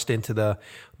thrust into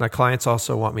my clients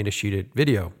also want me to shoot it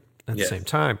video at the same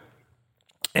time.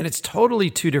 And it's totally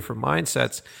two different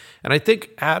mindsets. And I think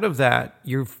out of that,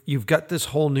 you've got this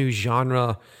whole new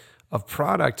genre of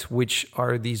product, which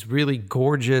are these really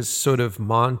gorgeous sort of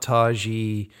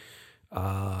montagey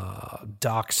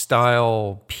doc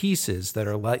style pieces that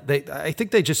are like I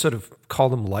think they just sort of call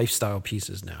them lifestyle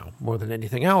pieces now more than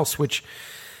anything else, which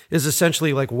is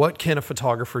essentially like, what can a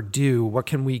photographer do? What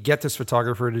can we get this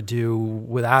photographer to do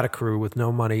without a crew, with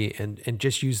no money, and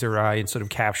just use their eye and sort of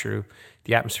capture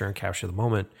the atmosphere and capture the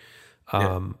moment.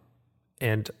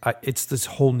 It's this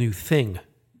whole new thing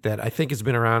that I think has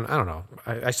been around. I don't know.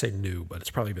 I say new, but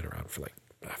it's probably been around for like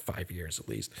 5 years at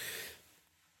least.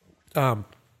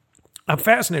 I'm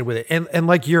fascinated with it. And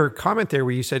like your comment there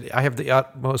where you said, I have the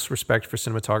utmost respect for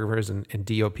cinematographers and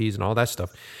DOPs and all that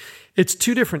stuff. It's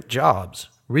two different jobs,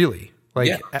 really. Like,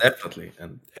 yeah, definitely.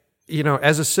 And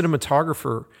as a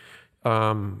cinematographer,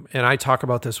 and I talk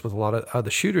about this with a lot of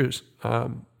other shooters,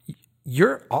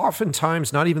 you're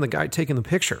oftentimes not even the guy taking the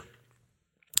picture.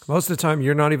 Most of the time,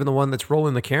 you're not even the one that's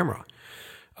rolling the camera.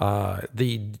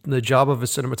 The job of a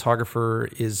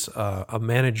cinematographer is a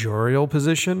managerial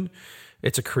position.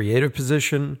 It's a creative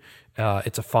position.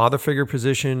 It's a father figure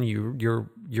position.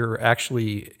 You're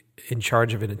actually in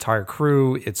charge of an entire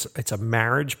crew. It's a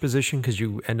marriage position because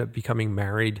you end up becoming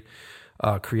married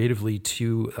creatively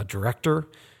to a director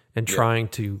and trying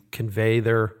to convey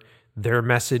their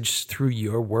message through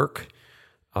your work.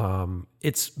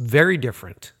 It's very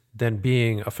different than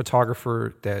being a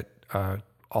photographer that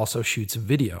also shoots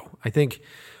video. I think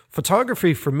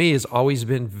photography for me has always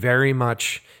been very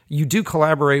much, you do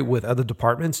collaborate with other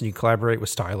departments and you collaborate with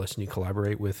stylists and you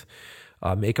collaborate with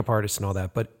makeup artists and all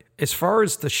that. But as far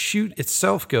as the shoot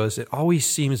itself goes, it always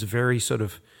seems very sort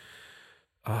of,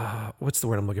 what's the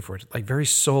word I'm looking for? Like very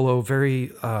solo,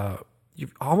 very,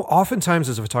 oftentimes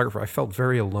as a photographer, I felt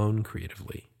very alone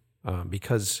creatively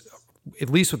because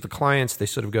at least with the clients, they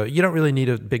sort of go, you don't really need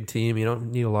a big team. You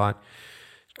don't need a lot.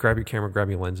 Grab your camera, grab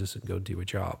your lenses, and go do a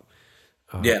job.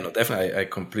 No, definitely. I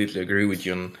completely agree with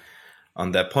you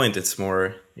on that point. It's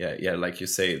more, like you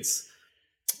say, it's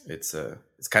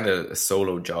kind of a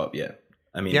solo job. Yeah.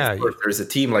 I mean, of course, there's a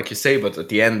team, like you say, but at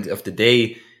the end of the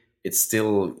day, it's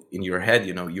still in your head.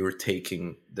 You're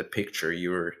taking the picture.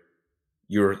 You're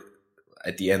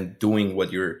at the end doing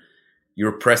what you're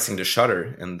pressing the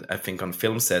shutter. And I think on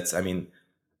film sets, I mean,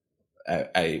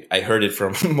 I heard it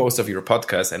from most of your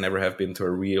podcasts. I never have been to a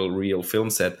real film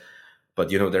set, but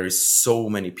there is so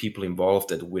many people involved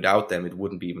that without them, it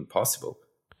wouldn't be even possible.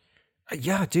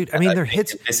 Yeah, dude. I mean, they're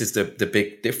hits. This is the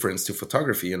big difference to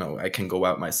photography. I can go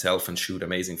out myself and shoot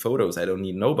amazing photos. I don't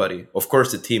need nobody. Of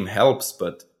course, the team helps,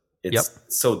 but it's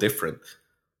so different.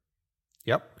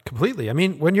 Yep, completely. I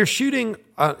mean, when you're shooting,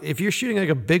 if you're shooting like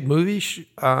a big movie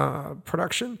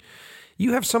production,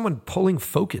 you have someone pulling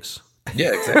focus.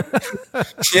 Yeah, exactly.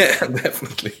 Yeah,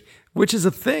 definitely. Which is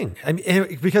a thing. I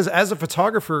mean, because as a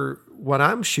photographer, when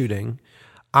I'm shooting,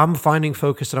 I'm finding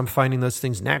focus and I'm finding those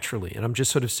things naturally. And I'm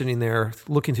just sort of sitting there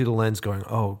looking through the lens going,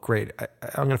 oh, great,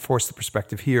 I'm going to force the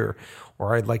perspective here,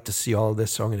 or I'd like to see all of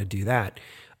this, so I'm going to do that.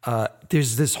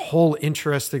 There's this whole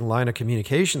interesting line of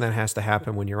communication that has to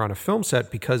happen when you're on a film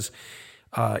set because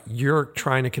you're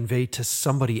trying to convey to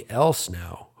somebody else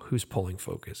now who's pulling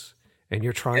focus. And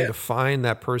you're trying to find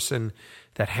that person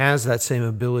that has that same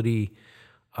ability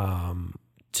and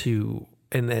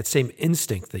that same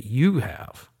instinct that you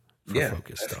have for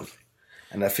focus stuff.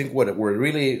 And I think what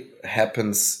really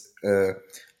happens a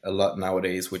lot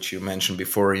nowadays, which you mentioned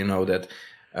before, that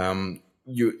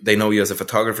they know you as a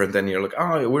photographer, and then you're like,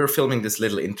 oh, we're filming this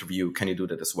little interview. Can you do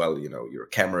that as well? Your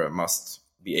camera must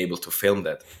be able to film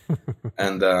that.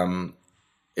 And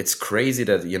it's crazy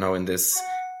that,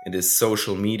 in this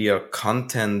social media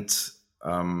content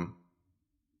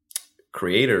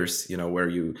creators, where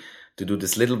you to do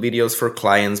these little videos for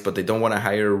clients, but they don't want to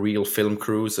hire a real film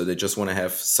crew. So they just want to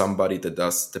have somebody that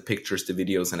does the pictures, the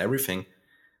videos and everything.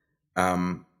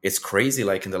 It's crazy.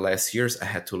 Like in the last years, I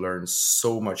had to learn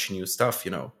so much new stuff,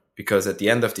 because at the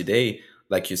end of the day,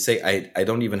 like you say, I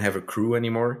don't even have a crew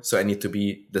anymore. So I need to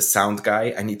be the sound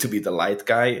guy. I need to be the light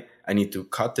guy. I need to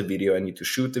cut the video. I need to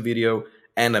shoot the video.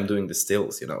 And I'm doing the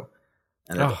stills, and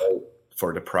all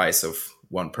for the price of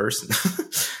one person.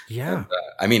 Yeah. And,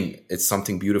 I mean, it's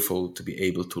something beautiful to be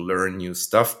able to learn new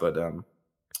stuff, but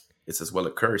it's as well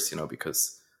a curse,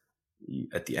 because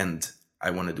at the end,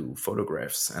 I want to do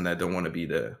photographs and I don't want to be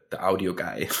the audio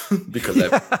guy because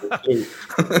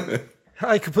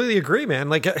I completely agree, man.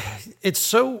 Like, it's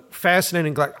so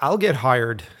fascinating. Like, I'll get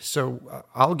hired. So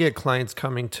I'll get clients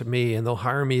coming to me and they'll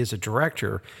hire me as a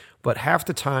director, but half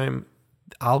the time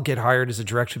I'll get hired as a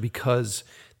director because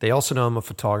they also know I'm a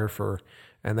photographer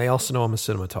and they also know I'm a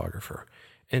cinematographer.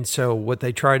 And so what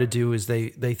they try to do is they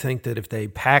think that if they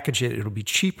package it, it'll be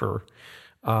cheaper.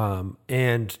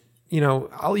 And,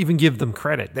 I'll even give them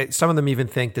credit. Some of them even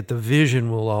think that the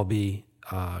vision will all be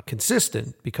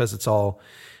consistent because it's all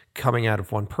coming out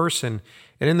of one person.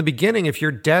 And in the beginning, if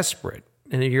you're desperate,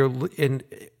 and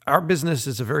our business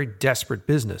is a very desperate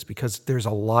business because there's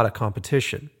a lot of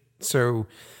competition. So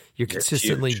you're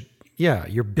consistently,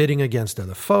 you're bidding against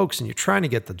other folks and you're trying to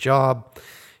get the job.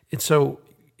 And so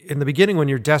in the beginning, when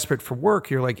you're desperate for work,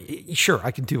 you're like, sure,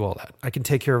 I can do all that. I can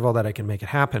take care of all that. I can make it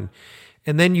happen.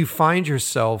 And then you find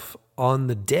yourself on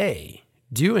the day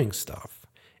doing stuff.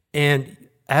 And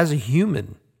as a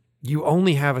human, you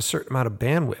only have a certain amount of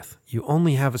bandwidth. You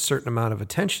only have a certain amount of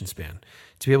attention span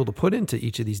to be able to put into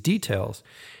each of these details.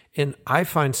 And I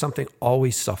find something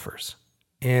always suffers.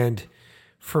 And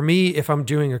for me, if I'm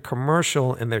doing a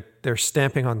commercial and they're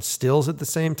stamping on stills at the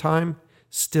same time,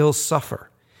 stills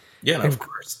suffer. Yeah, of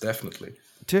course, definitely.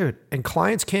 Dude, and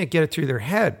clients can't get it through their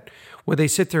head where they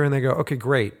sit there and they go, okay,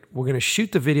 great, we're going to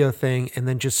shoot the video thing and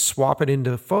then just swap it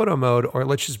into photo mode, or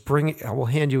let's just bring it, we'll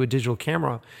hand you a digital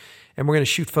camera and we're going to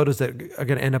shoot photos that are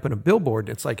going to end up in a billboard.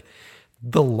 It's like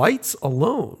the lights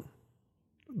alone,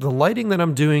 the lighting that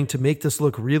I'm doing to make this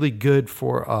look really good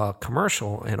for a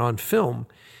commercial and on film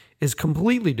is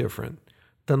completely different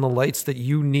than the lights that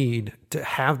you need to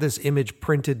have this image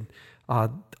printed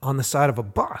on the side of a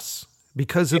bus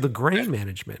because of the grain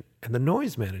management and the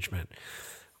noise management.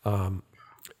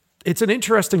 It's an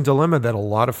interesting dilemma that a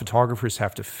lot of photographers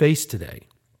have to face today.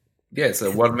 Yeah, it's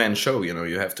a one-man show.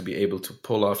 You have to be able to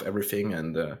pull off everything,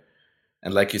 and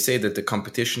like you say, that the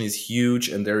competition is huge,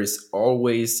 and there is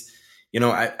always,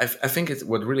 I think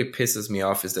what really pisses me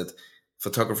off is that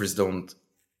photographers don't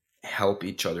help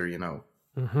each other.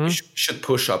 We should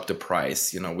push up the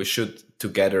price. We should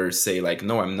together say like,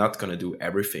 no, I'm not going to do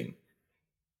everything.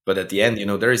 But at the end,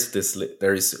 there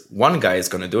is one guy is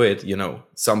going to do it.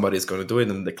 Somebody's going to do it,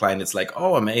 and the client is like,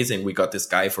 oh, amazing, we got this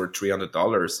guy for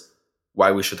 $300.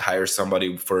 Why we should hire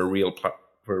somebody for a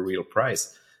real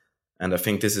price? And I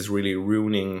think this is really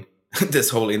ruining this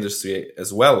whole industry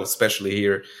as well, especially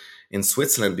here in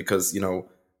Switzerland, because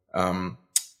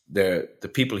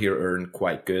the people here earn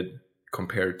quite good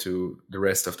compared to the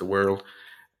rest of the world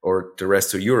or the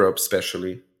rest of Europe,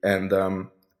 especially. And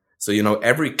so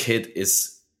every kid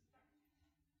is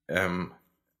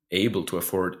able to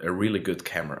afford a really good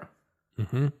camera.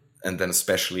 Mm-hmm. And then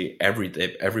especially every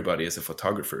day, everybody is a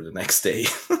photographer the next day.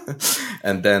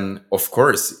 And then, of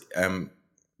course,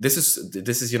 this is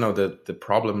the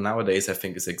problem nowadays, I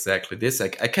think, is exactly this. I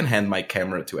can hand my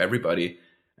camera to everybody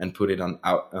and put it on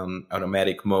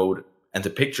automatic mode, and the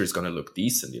picture is going to look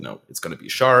decent. It's going to be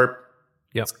sharp.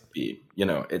 Yep. It's gonna be,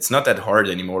 it's not that hard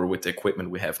anymore with the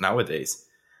equipment we have nowadays.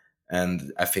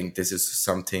 And I think this is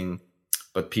something,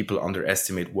 but people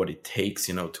underestimate what it takes,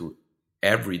 to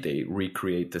every day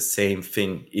recreate the same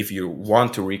thing if you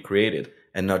want to recreate it,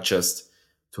 and not just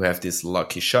to have these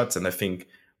lucky shots. And I think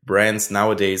brands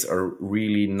nowadays are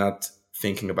really not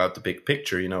thinking about the big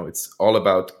picture. It's all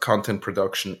about content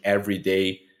production every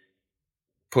day,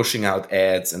 pushing out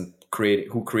ads, and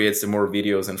who creates the more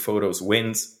videos and photos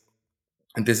wins.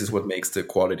 And this is what makes the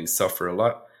quality suffer a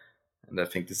lot. And I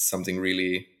think this is something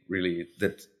really, really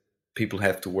that people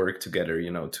have to work together,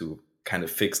 to kind of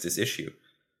fix this issue.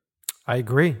 I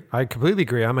agree. I completely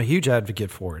agree. I'm a huge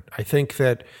advocate for it. I think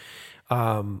that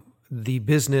the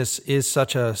business is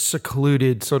such a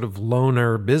secluded sort of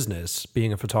loner business,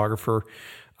 being a photographer.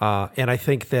 And I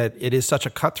think that it is such a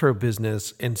cutthroat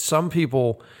business. And some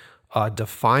people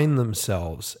define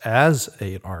themselves as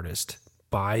an artist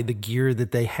by the gear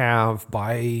that they have,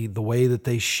 by the way that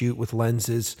they shoot with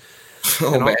lenses.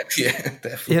 Yeah,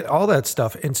 definitely. All that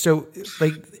stuff. And so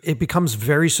it becomes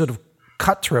very sort of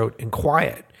cutthroat and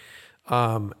quiet.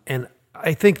 And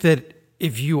I think that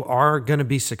if you are going to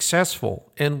be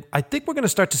successful, and I think we're going to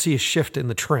start to see a shift in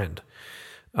the trend,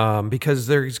 because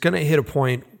there's going to hit a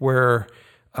point where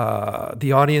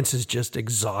the audience is just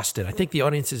exhausted. I think the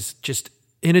audience is just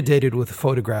inundated with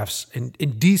photographs and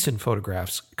indecent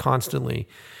photographs constantly,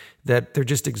 that they're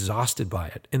just exhausted by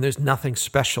it. And there's nothing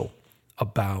special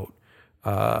about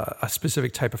a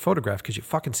specific type of photograph, because you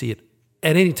fucking see it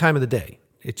at any time of the day.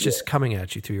 It's just coming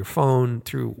at you through your phone,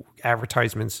 through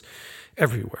advertisements,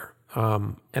 everywhere.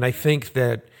 And I think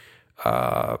that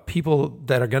people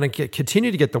that are going to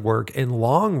continue to get the work and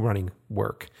long-running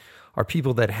work are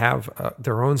people that have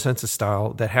their own sense of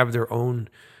style, that have their own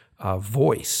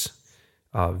voice,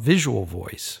 visual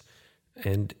voice.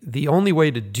 And the only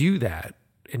way to do that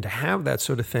and to have that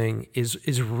sort of thing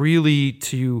is really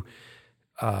to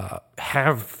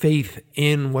have faith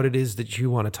in what it is that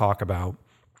you want to talk about.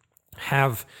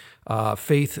 Have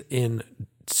faith in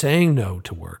saying no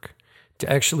to work,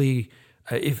 to actually,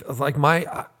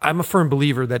 I'm a firm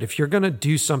believer that if you're going to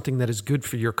do something that is good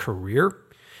for your career,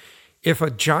 If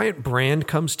a giant brand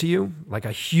comes to you, like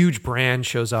a huge brand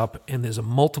shows up and there's a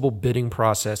multiple bidding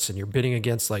process and you're bidding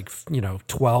against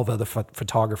 12 other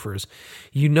photographers,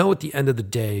 at the end of the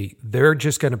day, they're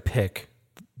just going to pick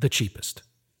the cheapest.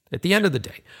 At the end of the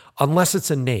day, unless it's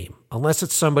a name, unless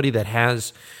it's somebody that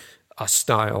has a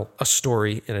style, a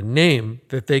story, and a name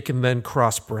that they can then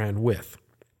cross-brand with.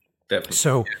 Definitely.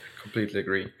 So, completely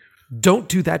agree. Don't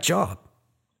do that job.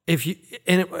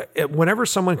 Whenever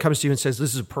someone comes to you and says,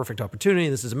 this is a perfect opportunity,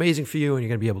 this is amazing for you, and you're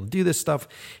going to be able to do this stuff,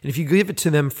 and if you give it to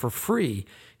them for free,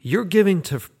 you're giving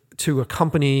to a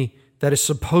company that is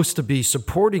supposed to be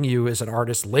supporting you as an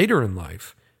artist later in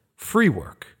life, free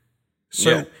work.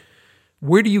 So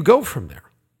where do you go from there?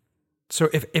 So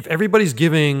if everybody's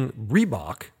giving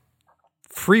Reebok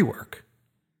free work,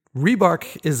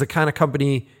 Reebok is the kind of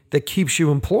company that keeps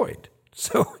you employed.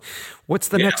 So what's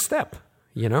the next step,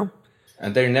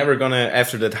 And they're never going to,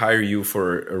 after that, hire you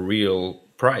for a real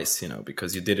price,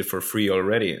 because you did it for free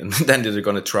already. And then they're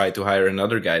going to try to hire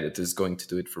another guy that is going to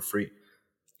do it for free.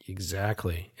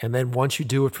 Exactly. And then once you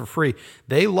do it for free,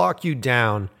 they lock you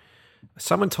down.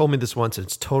 Someone told me this once, and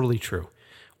it's totally true.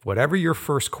 Whatever your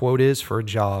first quote is for a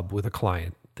job with a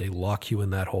client, they lock you in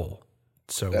that hole.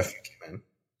 So definitely, man.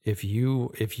 If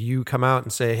you come out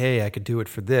and say, hey, I could do it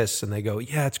for this, and they go,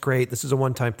 yeah, it's great, this is a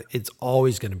one-time thing, it's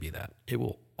always going to be that. It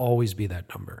will always be that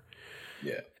number.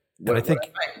 Yeah. What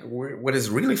what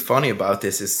is really funny about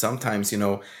this is sometimes,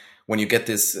 when you get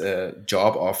this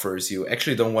job offers you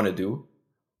actually don't want to do,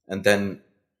 and then,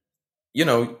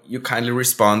 you kindly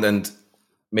respond, and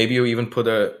maybe you even put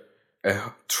a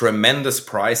tremendous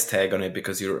price tag on it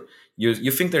because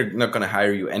you think they're not going to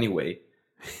hire you anyway,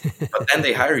 but then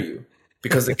they hire you.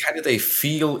 Because the candidate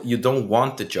feel you don't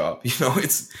want the job,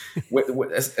 it's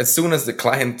as soon as the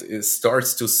client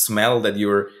starts to smell that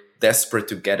you're desperate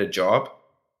to get a job,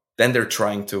 then they're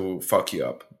trying to fuck you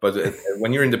up. But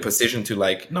when you're in the position to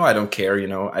no, I don't care,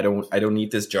 I don't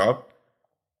need this job,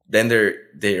 then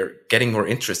they're getting more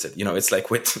interested. It's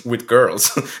like with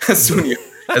girls, as soon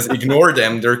as ignore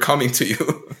them, they're coming to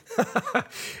you.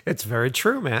 It's very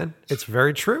true, man. It's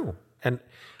very true, and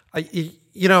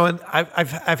and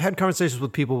I've had conversations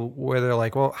with people where they're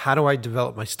like, well, how do I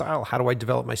develop my style? How do I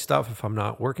develop my stuff if I'm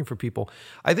not working for people?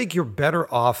 I think you're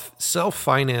better off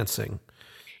self-financing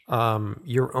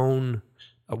your own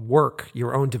work,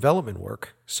 your own development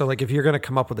work. So if you're going to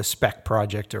come up with a spec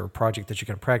project or a project that you're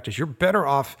going to practice, you're better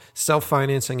off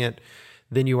self-financing it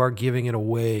than you are giving it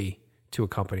away to a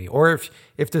company. Or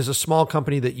if there's a small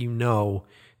company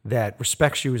that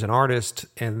respects you as an artist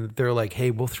and they're like,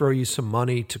 hey, we'll throw you some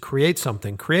money to create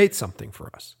something for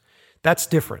us. That's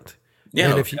different.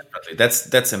 Yeah, definitely.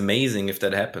 That's amazing if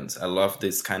that happens. I love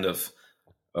this kind of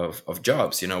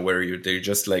jobs, where they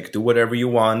just do whatever you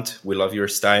want. We love your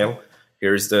style.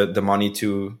 Here's the money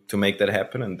to make that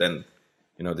happen. And then,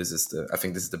 I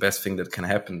think this is the best thing that can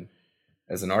happen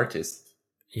as an artist.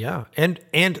 Yeah. And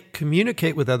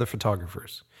communicate with other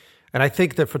photographers. And I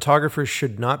think that photographers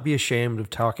should not be ashamed of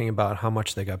talking about how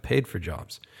much they got paid for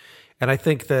jobs. And I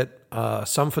think that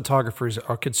some photographers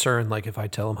are concerned, if I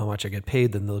tell them how much I get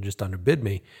paid, then they'll just underbid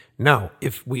me. No,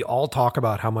 if we all talk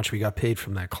about how much we got paid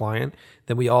from that client,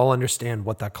 then we all understand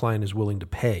what that client is willing to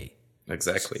pay.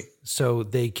 Exactly. So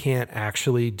they can't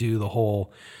actually do the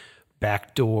whole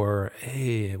backdoor,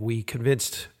 hey, we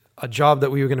convinced a job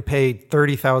that we were going to pay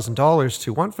 $30,000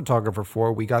 to one photographer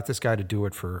for, we got this guy to do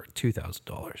it for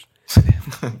 $2,000.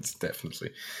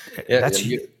 Definitely.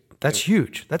 That's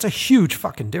huge. That's a huge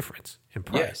fucking difference in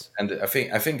price. Yeah. And I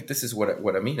think this is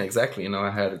what I mean exactly. I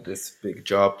had this big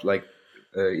job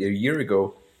a year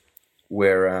ago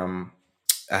where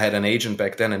I had an agent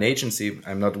back then, an agency.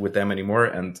 I'm not with them anymore,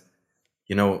 and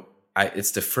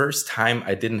it's the first time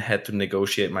I didn't have to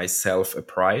negotiate myself a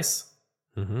price.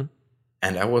 Mm-hmm.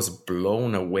 And I was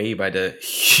blown away by the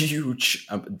huge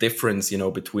difference,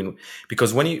 between,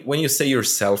 because when you say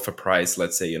yourself a price,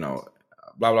 let's say, blah,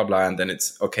 blah, blah, and then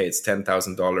it's, okay, it's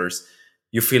 $10,000.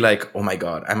 You feel like, oh my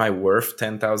God, am I worth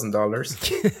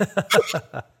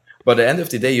 $10,000? But at the end of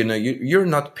the day, you're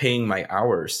not paying my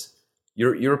hours.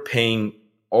 You're paying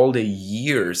all the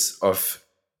years of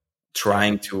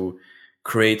trying to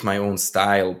create my own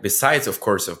style, besides, of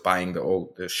course, of buying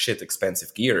the shit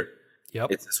expensive gear. Yep.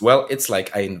 It's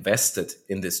like I invested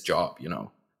in this job,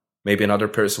 Maybe another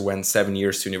person went 7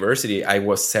 years to university. I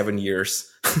was 7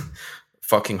 years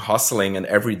fucking hustling and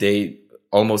every day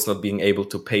almost not being able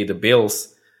to pay the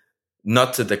bills,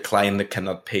 not to the client that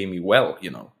cannot pay me well,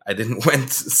 I didn't went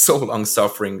so long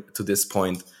suffering to this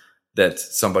point that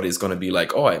somebody is going to be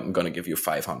like, oh, I'm going to give you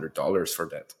 $500 for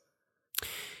that.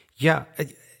 Yeah.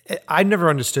 I never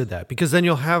understood that, because then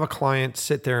you'll have a client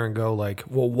sit there and go like,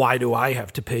 well, why do I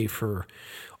have to pay for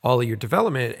all of your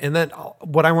development? And then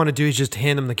what I want to do is just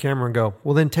hand them the camera and go,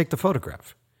 well, then take the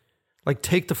photograph. Like,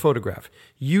 take the photograph.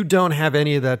 You don't have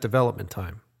any of that development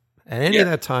time and any of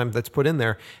that time that's put in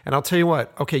there. And I'll tell you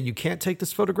what, okay, you can't take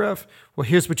this photograph. Well,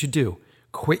 here's what you do.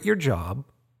 Quit your job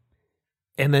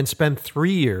and then spend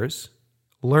 3 years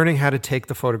learning how to take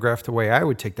the photograph the way I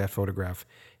would take that photograph.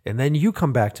 And then you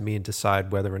come back to me and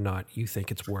decide whether or not you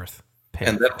think it's worth paying.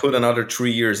 And then put another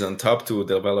 3 years on top to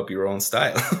develop your own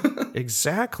style.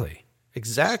 Exactly.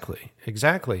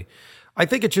 I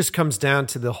think it just comes down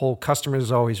to the whole customer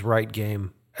is always right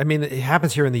game. I mean, it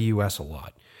happens here in the US a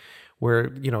lot where,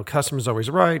 customer is always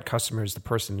right. Customer is the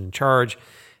person in charge.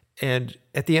 And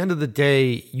at the end of the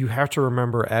day, you have to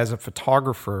remember as a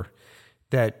photographer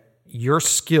that your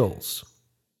skills,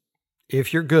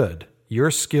 if you're good,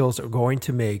 your skills are going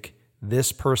to make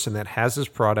this person that has this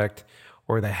product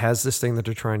or that has this thing that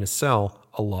they're trying to sell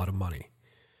a lot of money.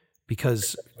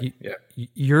 Because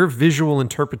your visual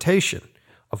interpretation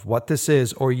of what this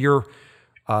is, or your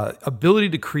ability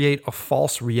to create a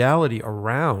false reality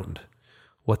around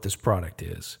what this product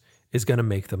is going to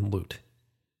make them loot.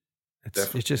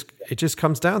 It just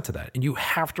comes down to that, and you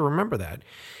have to remember that.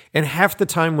 And half the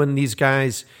time when these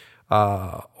guys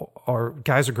are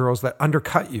guys or girls that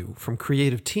undercut you from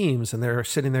creative teams, and they're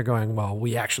sitting there going, "Well,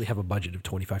 we actually have a budget of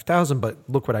 $25,000, but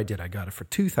look what I did! I got it for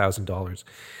 $2,000."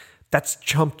 That's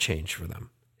chump change for them.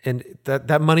 And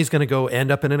that money's going to go end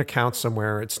up in an account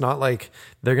somewhere. It's not like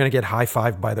they're going to get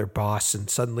high-fived by their boss and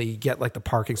suddenly get like the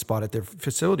parking spot at their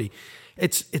facility.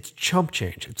 It's chump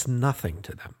change. It's nothing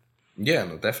to them. Yeah,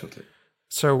 no, definitely.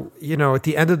 So, at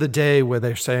the end of the day where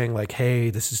they're saying like, hey,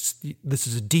 this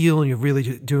is a deal and you're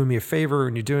really doing me a favor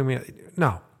and you're doing me,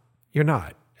 no, you're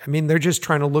not. I mean, they're just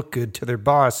trying to look good to their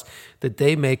boss that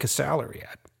they make a salary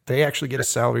at. They actually get a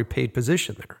salary paid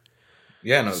position there.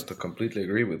 Yeah, no, I completely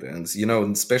agree with it. And,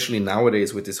 especially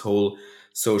nowadays with this whole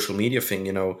social media thing,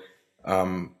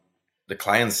 the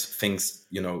clients thinks,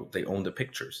 they own the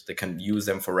pictures. They can use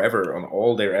them forever on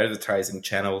all their advertising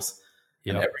channels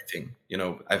and everything.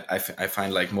 I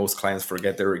find like most clients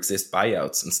forget there exist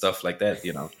buyouts and stuff like that,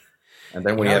 And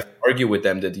then when you have to argue with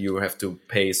them that you have to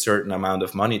pay a certain amount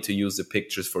of money to use the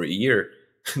pictures for a year,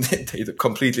 they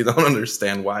completely don't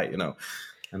understand why,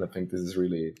 And I think this is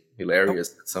really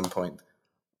hilarious at some point.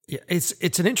 Yeah,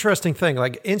 it's an interesting thing.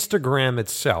 Like Instagram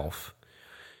itself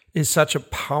is such a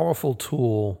powerful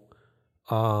tool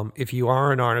if you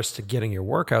are an artist to getting your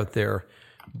work out there.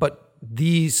 But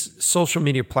these social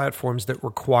media platforms that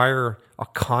require a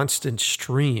constant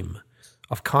stream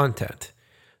of content,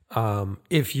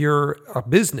 if you're a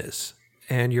business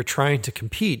and you're trying to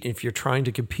compete, if you're trying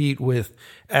to compete with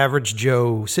average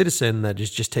Joe citizen that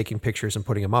is just taking pictures and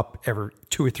putting them up every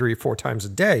 2 or 3 or 4 times a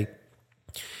day,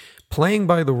 playing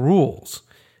by the rules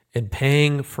and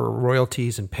paying for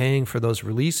royalties and paying for those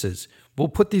releases will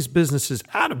put these businesses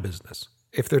out of business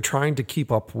if they're trying to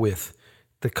keep up with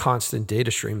the constant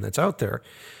data stream that's out there.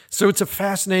 So it's a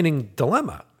fascinating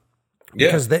dilemma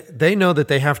because they know that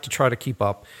they have to try to keep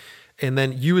up. And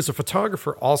then you as a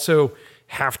photographer also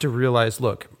have to realize,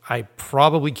 look, I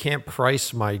probably can't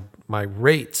price my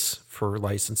rates for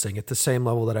licensing at the same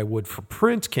level that I would for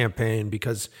print campaign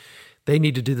because they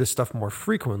need to do this stuff more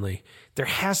frequently. There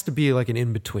has to be like an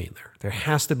in-between there. There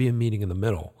has to be a meeting in the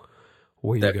middle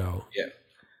where you go. Yeah.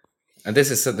 And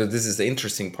this is the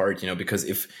interesting part, because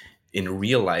if in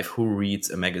real life, who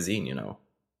reads a magazine,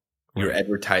 Your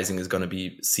advertising is going to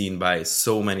be seen by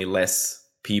so many less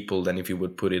people than if you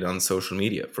would put it on social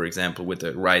media, for example, with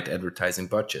the right advertising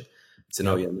budget.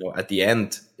 So, at the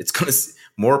end, it's going to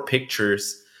more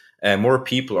pictures, more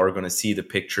people are going to see the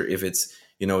picture if it's,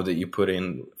 that you put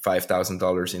in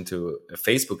 $5,000 into a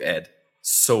Facebook ad.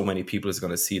 So many people is going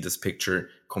to see this picture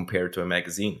compared to a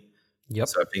magazine. Yep.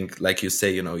 So I think, like you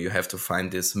say, you have to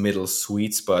find this middle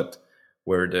sweet spot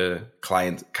where the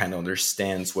client kind of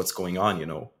understands what's going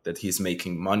on, that he's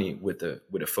making money with the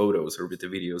photos or with the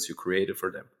videos you created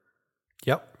for them.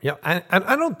 Yep.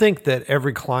 I don't think that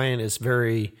every client is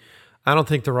I don't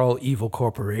think they're all evil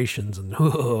corporations and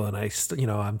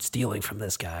I'm stealing from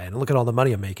this guy and look at all the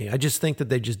money I'm making. I just think that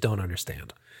they just don't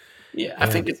understand. Yeah, I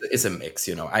think it's a mix.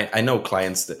 I know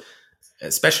clients that,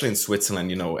 especially in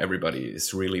Switzerland, everybody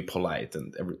is really polite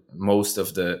and most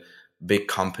of the big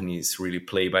companies really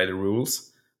play by the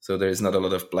rules. So there's not a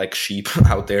lot of black sheep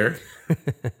out there.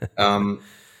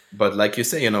 But like you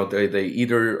say, they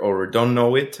either or don't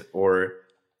know it, or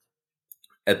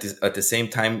at the same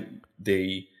time,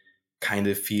 they kind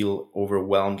of feel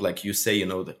overwhelmed. Like you say,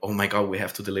 that, oh my God, we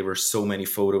have to deliver so many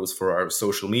photos for our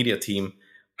social media team.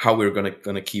 how we're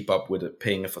gonna keep up with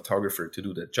paying a photographer to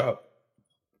do that job.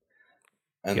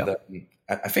 And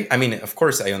I think, I mean, of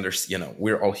course, I understand.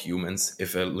 We're all humans.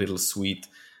 If a little sweet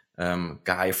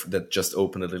guy that just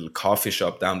opened a little coffee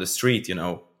shop down the street,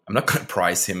 I'm not going to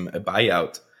price him a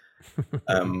buyout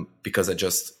because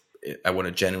I want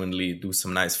to genuinely do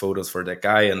some nice photos for that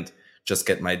guy and just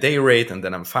get my day rate, and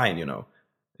then I'm fine.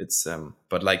 It's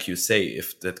but like you say,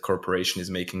 if that corporation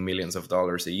is making millions of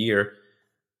dollars a year,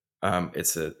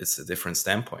 it's a different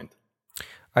standpoint.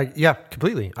 Yeah,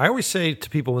 completely. I always say to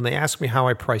people when they ask me how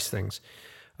I price things,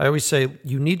 I always say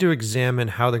you need to examine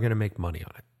how they're going to make money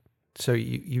on it. So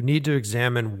you need to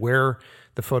examine where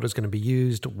the photo is going to be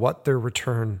used, what their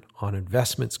return on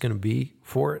investment is going to be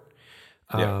for it.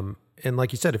 And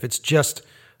like you said, if it's just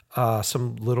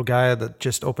some little guy that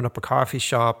just opened up a coffee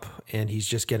shop and he's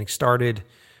just getting started,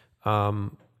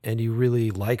 and you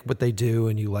really like what they do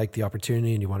and you like the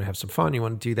opportunity and you want to have some fun, you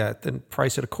want to do that, then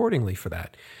price it accordingly for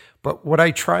that. But what I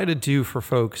try to do for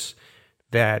folks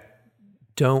that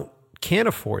can't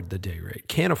afford the day rate,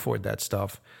 can't afford that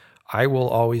stuff, I will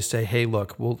always say, hey,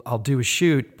 look, I'll do a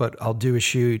shoot, but I'll do a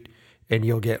shoot and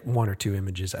you'll get 1 or 2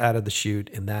 images out of the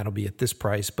shoot and that'll be at this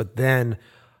price. But then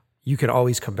you can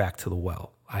always come back to the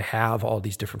well. I have all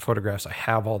these different photographs. I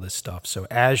have all this stuff. So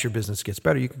as your business gets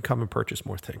better, you can come and purchase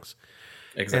more things.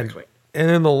 Exactly. And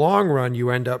in the long run,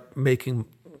 you end up making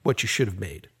what you should have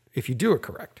made if you do it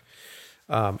correct.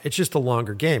 It's just a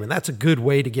longer game. And that's a good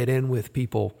way to get in with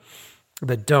people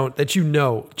that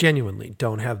genuinely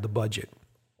don't have the budget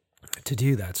to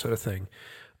do that sort of thing.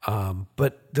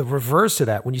 But the reverse of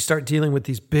that, when you start dealing with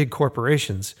these big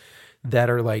corporations that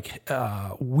are like,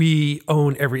 we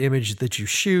own every image that you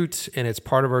shoot and it's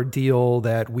part of our deal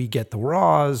that we get the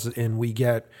raws and we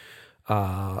get,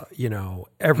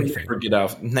 everything.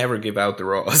 Never give out the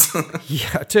raws.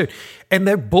 Yeah, dude. And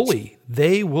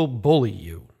they will bully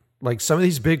you. Like some of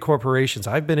these big corporations,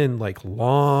 I've been in like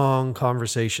long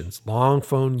conversations, long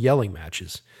phone yelling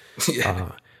matches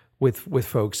with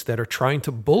folks that are trying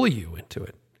to bully you into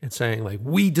it and saying like,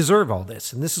 we deserve all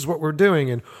this and this is what we're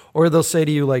doing. Or they'll say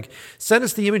to you like, send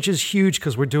us the images huge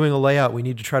because we're doing a layout. We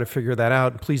need to try to figure that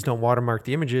out. And please don't watermark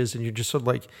the images. And you're just sort of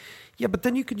like, yeah, but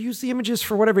then you could use the images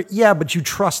for whatever. Yeah, but you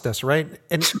trust us, right?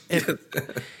 And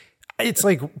it's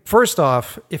like, first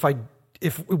off,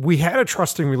 if we had a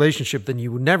trusting relationship, then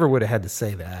you never would have had to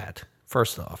say that,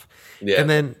 first off. Yeah.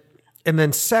 And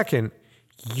then second,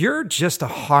 you're just a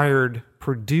hired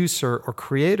producer or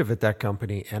creative at that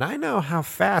company. And I know how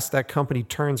fast that company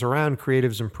turns around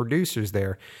creatives and producers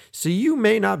there. So you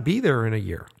may not be there in a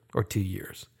year or 2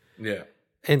 years. Yeah.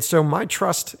 And so my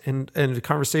trust and the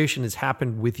conversation has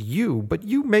happened with you, but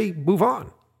you may move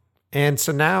on. And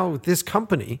so now this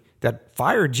company that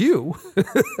fired you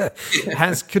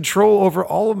has control over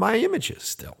all of my images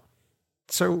still.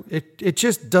 So it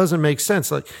just doesn't make sense.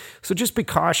 So just be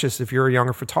cautious if you're a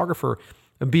younger photographer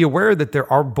and be aware that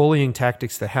there are bullying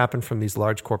tactics that happen from these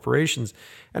large corporations.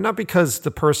 And not because the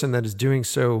person that is doing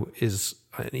so is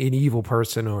an evil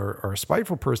person or a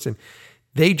spiteful person.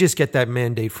 They just get that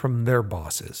mandate from their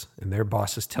bosses. And their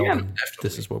bosses tell them,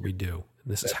 this is what we do.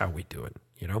 And this is how we do it,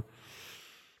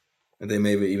 And they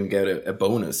maybe even get a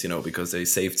bonus, because they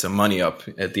saved some money up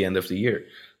at the end of the year.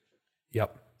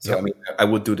 Yep. So I mean, I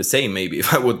would do the same maybe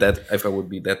if I would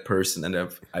be that person and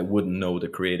if I wouldn't know the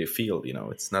creative field.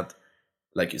 It's not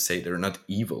like you say, they're not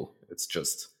evil. It's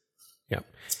just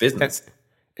it's business.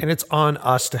 And it's on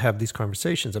us to have these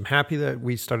conversations. I'm happy that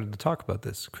we started to talk about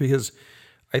this because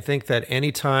I think that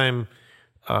anytime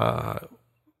I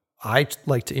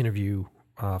like to interview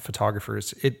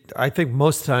photographers, I think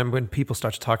most of the time when people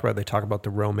start to talk about it, they talk about the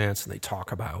romance and they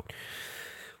talk about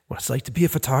what it's like to be a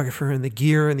photographer and the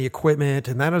gear and the equipment.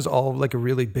 And that is all like a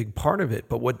really big part of it.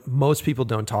 But what most people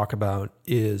don't talk about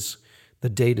is the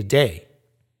day to day.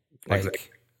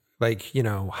 Like,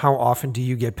 how often do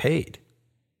you get paid?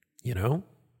 Yeah.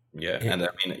 And I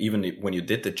mean, even when you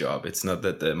did the job, it's not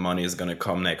that the money is going to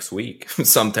come next week.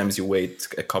 Sometimes you wait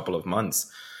a couple of months.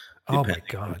 Oh my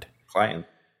God. Client.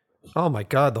 Oh my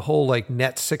God, the whole like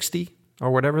net 60 or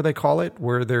whatever they call it,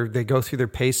 where they go through their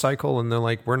pay cycle and they're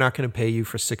like, we're not going to pay you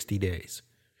for 60 days.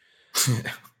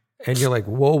 And you're like,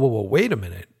 whoa, wait a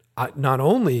minute. Not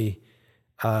only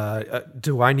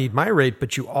do I need my rate,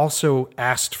 but you also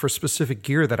asked for specific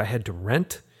gear that I had to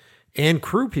rent and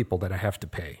crew people that I have to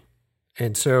pay.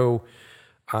 And so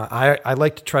I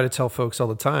like to try to tell folks all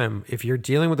the time, if you're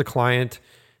dealing with a client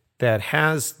that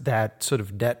has that sort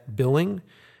of net billing,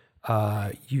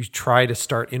 you try to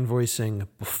start invoicing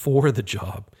before the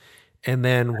job. And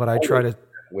then what I try to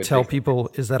tell people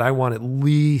is that I want at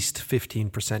least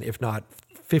 15%, if not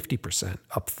 50%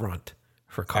 upfront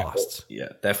for costs.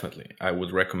 Yeah, definitely. I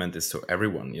would recommend this to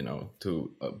everyone,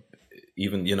 to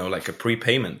even, like a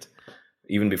prepayment,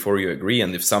 even before you agree.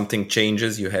 And if something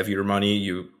changes, you have your money,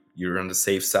 you're on the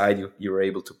safe side, you're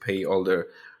able to pay all the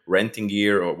renting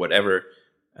gear or whatever.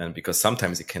 And because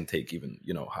sometimes it can take even,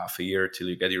 half a year till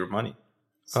you get your money.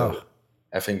 So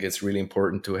I think it's really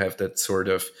important to have that sort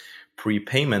of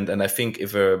prepayment. And I think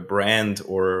if a brand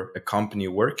or a company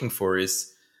you're working for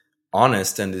is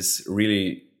honest and is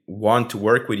really want to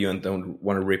work with you and don't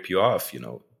want to rip you off,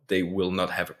 they will not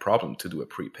have a problem to do a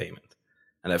prepayment.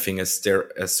 And I think as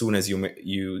soon as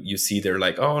you see they're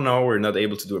like, oh no, we're not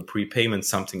able to do a prepayment,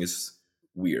 something is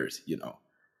weird,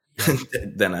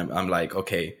 then I'm like,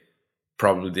 okay,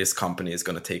 probably this company is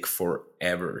going to take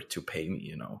forever to pay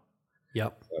me,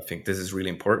 Yep. I think this is really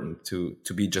important to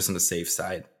be just on the safe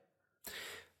side.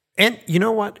 And you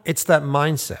know what? It's that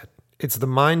mindset. It's the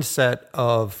mindset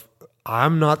of,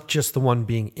 I'm not just the one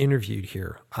being interviewed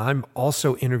here. I'm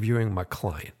also interviewing my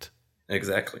client.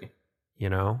 Exactly.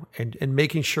 And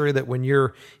making sure that when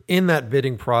you're in that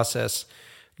bidding process,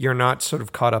 you're not sort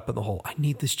of caught up in the whole, I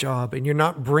need this job. And you're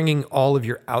not bringing all of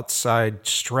your outside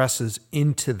stresses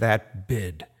into that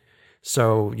bid.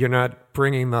 So you're not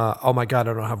bringing oh my God,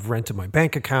 I don't have rent in my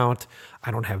bank account.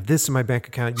 I don't have this in my bank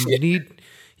account.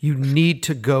 You need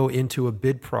to go into a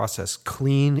bid process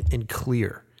clean and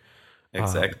clear.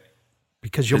 Exactly.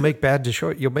 Because you'll make bad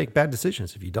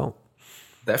decisions if you don't.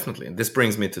 Definitely. And this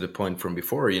brings me to the point from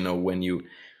before, when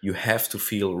you have to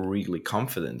feel really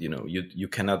confident, you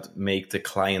cannot make the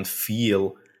client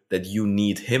feel that you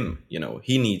need him,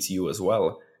 he needs you as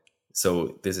well.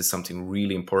 So this is something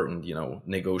really important,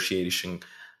 negotiating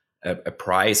a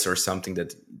price or something,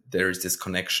 that there is this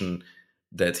connection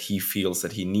that he feels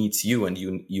that he needs you and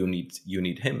you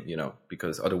need him,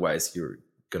 because otherwise you're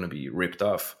going to be ripped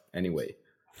off anyway.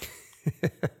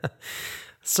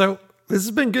 So this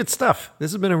has been good stuff.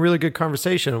 This has been a really good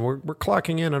conversation. We're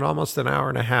clocking in at almost an hour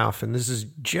and a half, and this is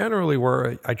generally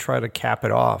where I try to cap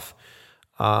it off.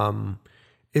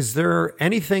 Is there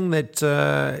anything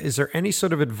is there any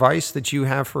sort of advice that you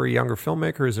have for a younger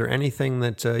filmmaker? Is there anything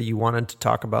that you wanted to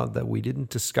talk about that we didn't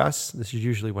discuss? This is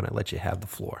usually when I let you have the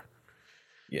floor.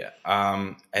 Yeah,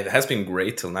 it has been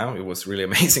great till now. It was really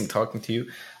amazing talking to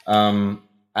you.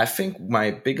 I think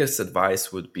my biggest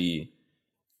advice would be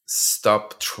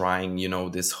stop trying,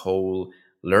 this whole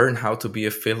learn how to be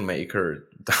a filmmaker,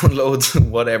 download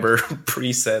whatever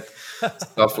preset,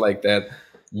 stuff like that.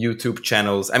 YouTube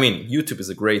channels. I mean, YouTube is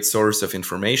a great source of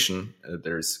information.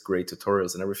 There's great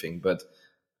tutorials and everything, but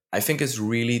I think it's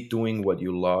really doing what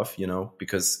you love,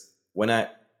 because when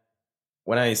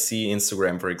I see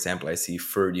Instagram, for example, I see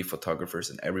 30 photographers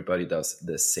and everybody does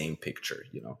the same picture,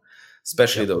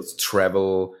 especially those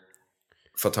travel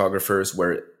photographers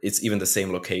where it's even the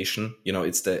same location,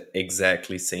 it's the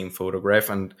exactly same photograph.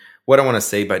 And what I want to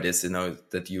say by this,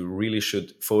 that you really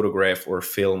should photograph or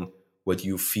film what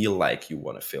you feel like you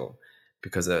want to film,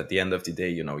 because at the end of the day,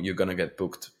 you're going to get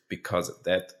booked because of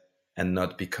that and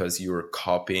not because you're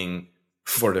copying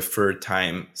for the third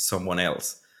time someone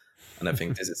else. And I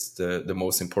think this is the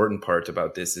most important part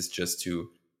about this, is just to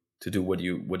do what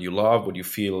you love, what you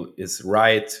feel is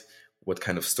right, what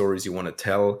kind of stories you want to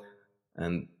tell,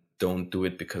 and don't do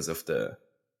it because of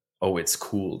it's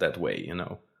cool that way,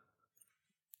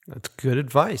 That's good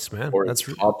advice, man. Or that's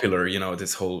popular,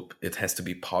 this whole, it has to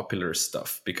be popular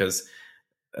stuff, because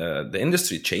the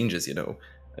industry changes,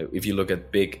 If you look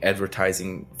at big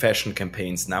advertising fashion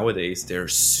campaigns nowadays, they're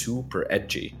super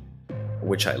edgy,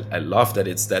 which I love that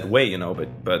it's that way,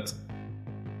 but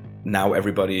now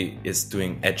everybody is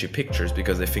doing edgy pictures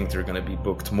because they think they're going to be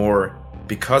booked more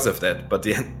because of that. But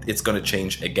it's going to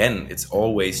change again. It's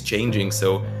always changing.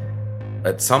 So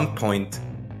at some point,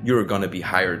 you're going to be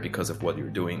hired because of what you're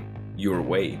doing your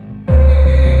way.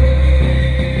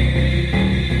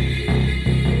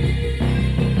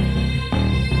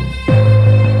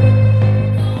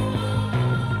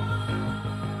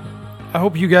 I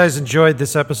hope you guys enjoyed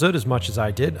this episode as much as I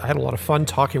did. I had a lot of fun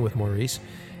talking with Maurice,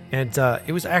 and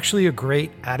it was actually a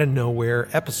great out-of-nowhere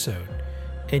episode.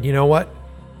 And you know what?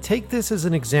 Take this as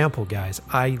an example, guys.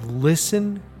 I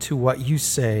listen to what you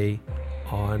say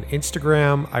on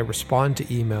Instagram. I respond to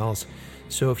emails.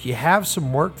 So if you have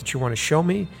some work that you want to show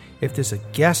me, if there's a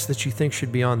guest that you think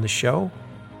should be on the show,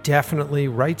 definitely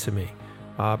write to me.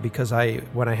 Because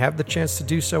when I have the chance to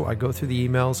do so, I go through the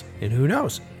emails, and who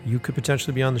knows, you could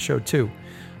potentially be on the show too.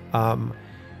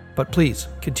 But please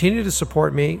continue to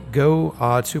support me.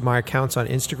 Go to my accounts on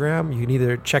Instagram. You can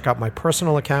either check out my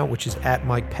personal account, which is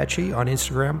 @MikePecci on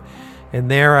Instagram,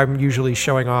 and there I'm usually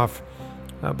showing off,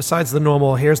 besides the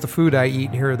normal, here's the food I eat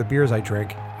and here are the beers I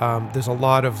drink. There's a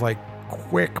lot of like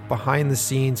quick behind the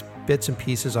scenes bits and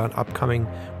pieces on upcoming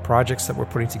projects that we're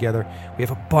putting together. We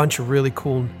have a bunch of really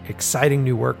cool, exciting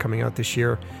new work coming out this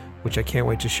year, which I can't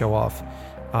wait to show off.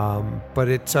 But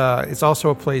it's also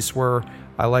a place where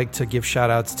I like to give shout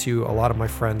outs to a lot of my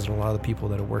friends and a lot of the people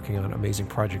that are working on amazing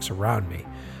projects around me.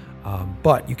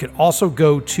 But you can also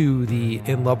go to the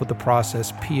In Love with the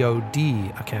Process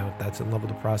POD account. That's In Love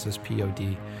with the Process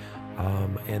POD.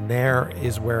 And there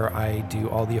is where I do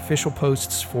all the official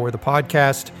posts for the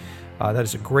podcast. That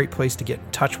is a great place to get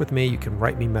in touch with me. You can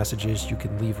write me messages. You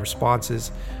can leave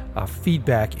responses.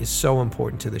 Feedback is so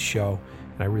important to the show,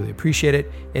 and I really appreciate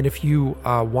it. And if you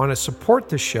want to support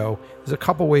the show, there's a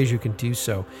couple ways you can do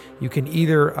so. You can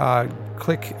either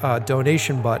click a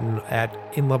donation button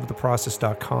at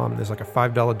inlovewiththeprocess.com. There's like a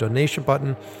 $5 donation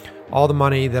button. All the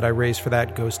money that I raise for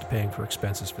that goes to paying for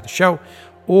expenses for the show.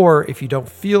 Or if you don't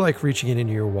feel like reaching it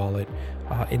into your wallet,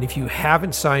 and if you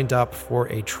haven't signed up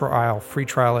for a free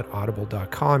trial at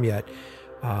audible.com yet,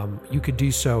 you could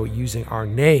do so using our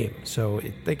name. So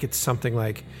I think it's something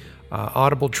like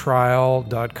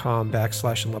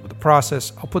audibletrial.com/in love with the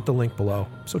process. I'll put the link below.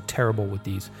 I'm so terrible with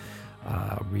these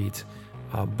reads.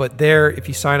 But there, if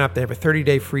you sign up, they have a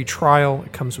 30-day free trial.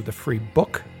 It comes with a free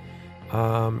book.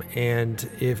 And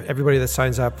if everybody that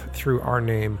signs up through our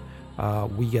name,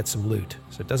 we get some loot.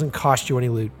 So it doesn't cost you any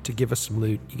loot to give us some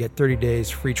loot. You get 30 days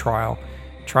free trial.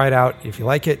 Try it out. If you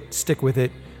like it, stick with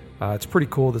it. It's pretty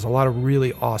cool. There's a lot of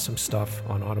really awesome stuff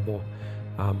on Audible.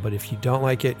 But if you don't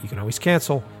like it, you can always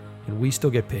cancel, and we still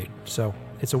get paid. So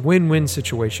it's a win-win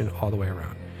situation all the way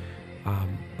around.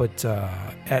 But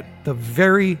at the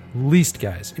very least,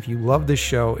 guys, if you love this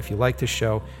show, if you like this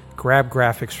show, grab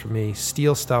graphics from me,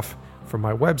 steal stuff from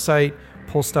my website,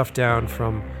 pull stuff down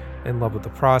from In Love with the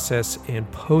Process, and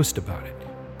post about it.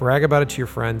 Brag about it to your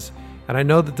friends. And I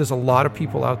know that there's a lot of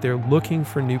people out there looking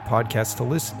for new podcasts to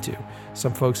listen to.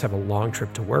 Some folks have a long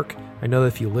trip to work. I know that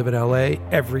if you live in LA,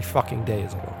 every fucking day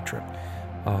is a long trip.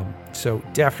 So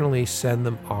definitely send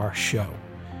them our show.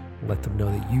 Let them know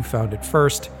that you found it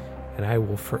first, and I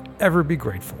will forever be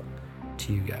grateful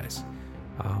to you guys.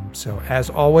 So as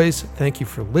always, thank you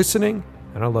for listening,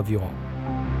 and I love you all.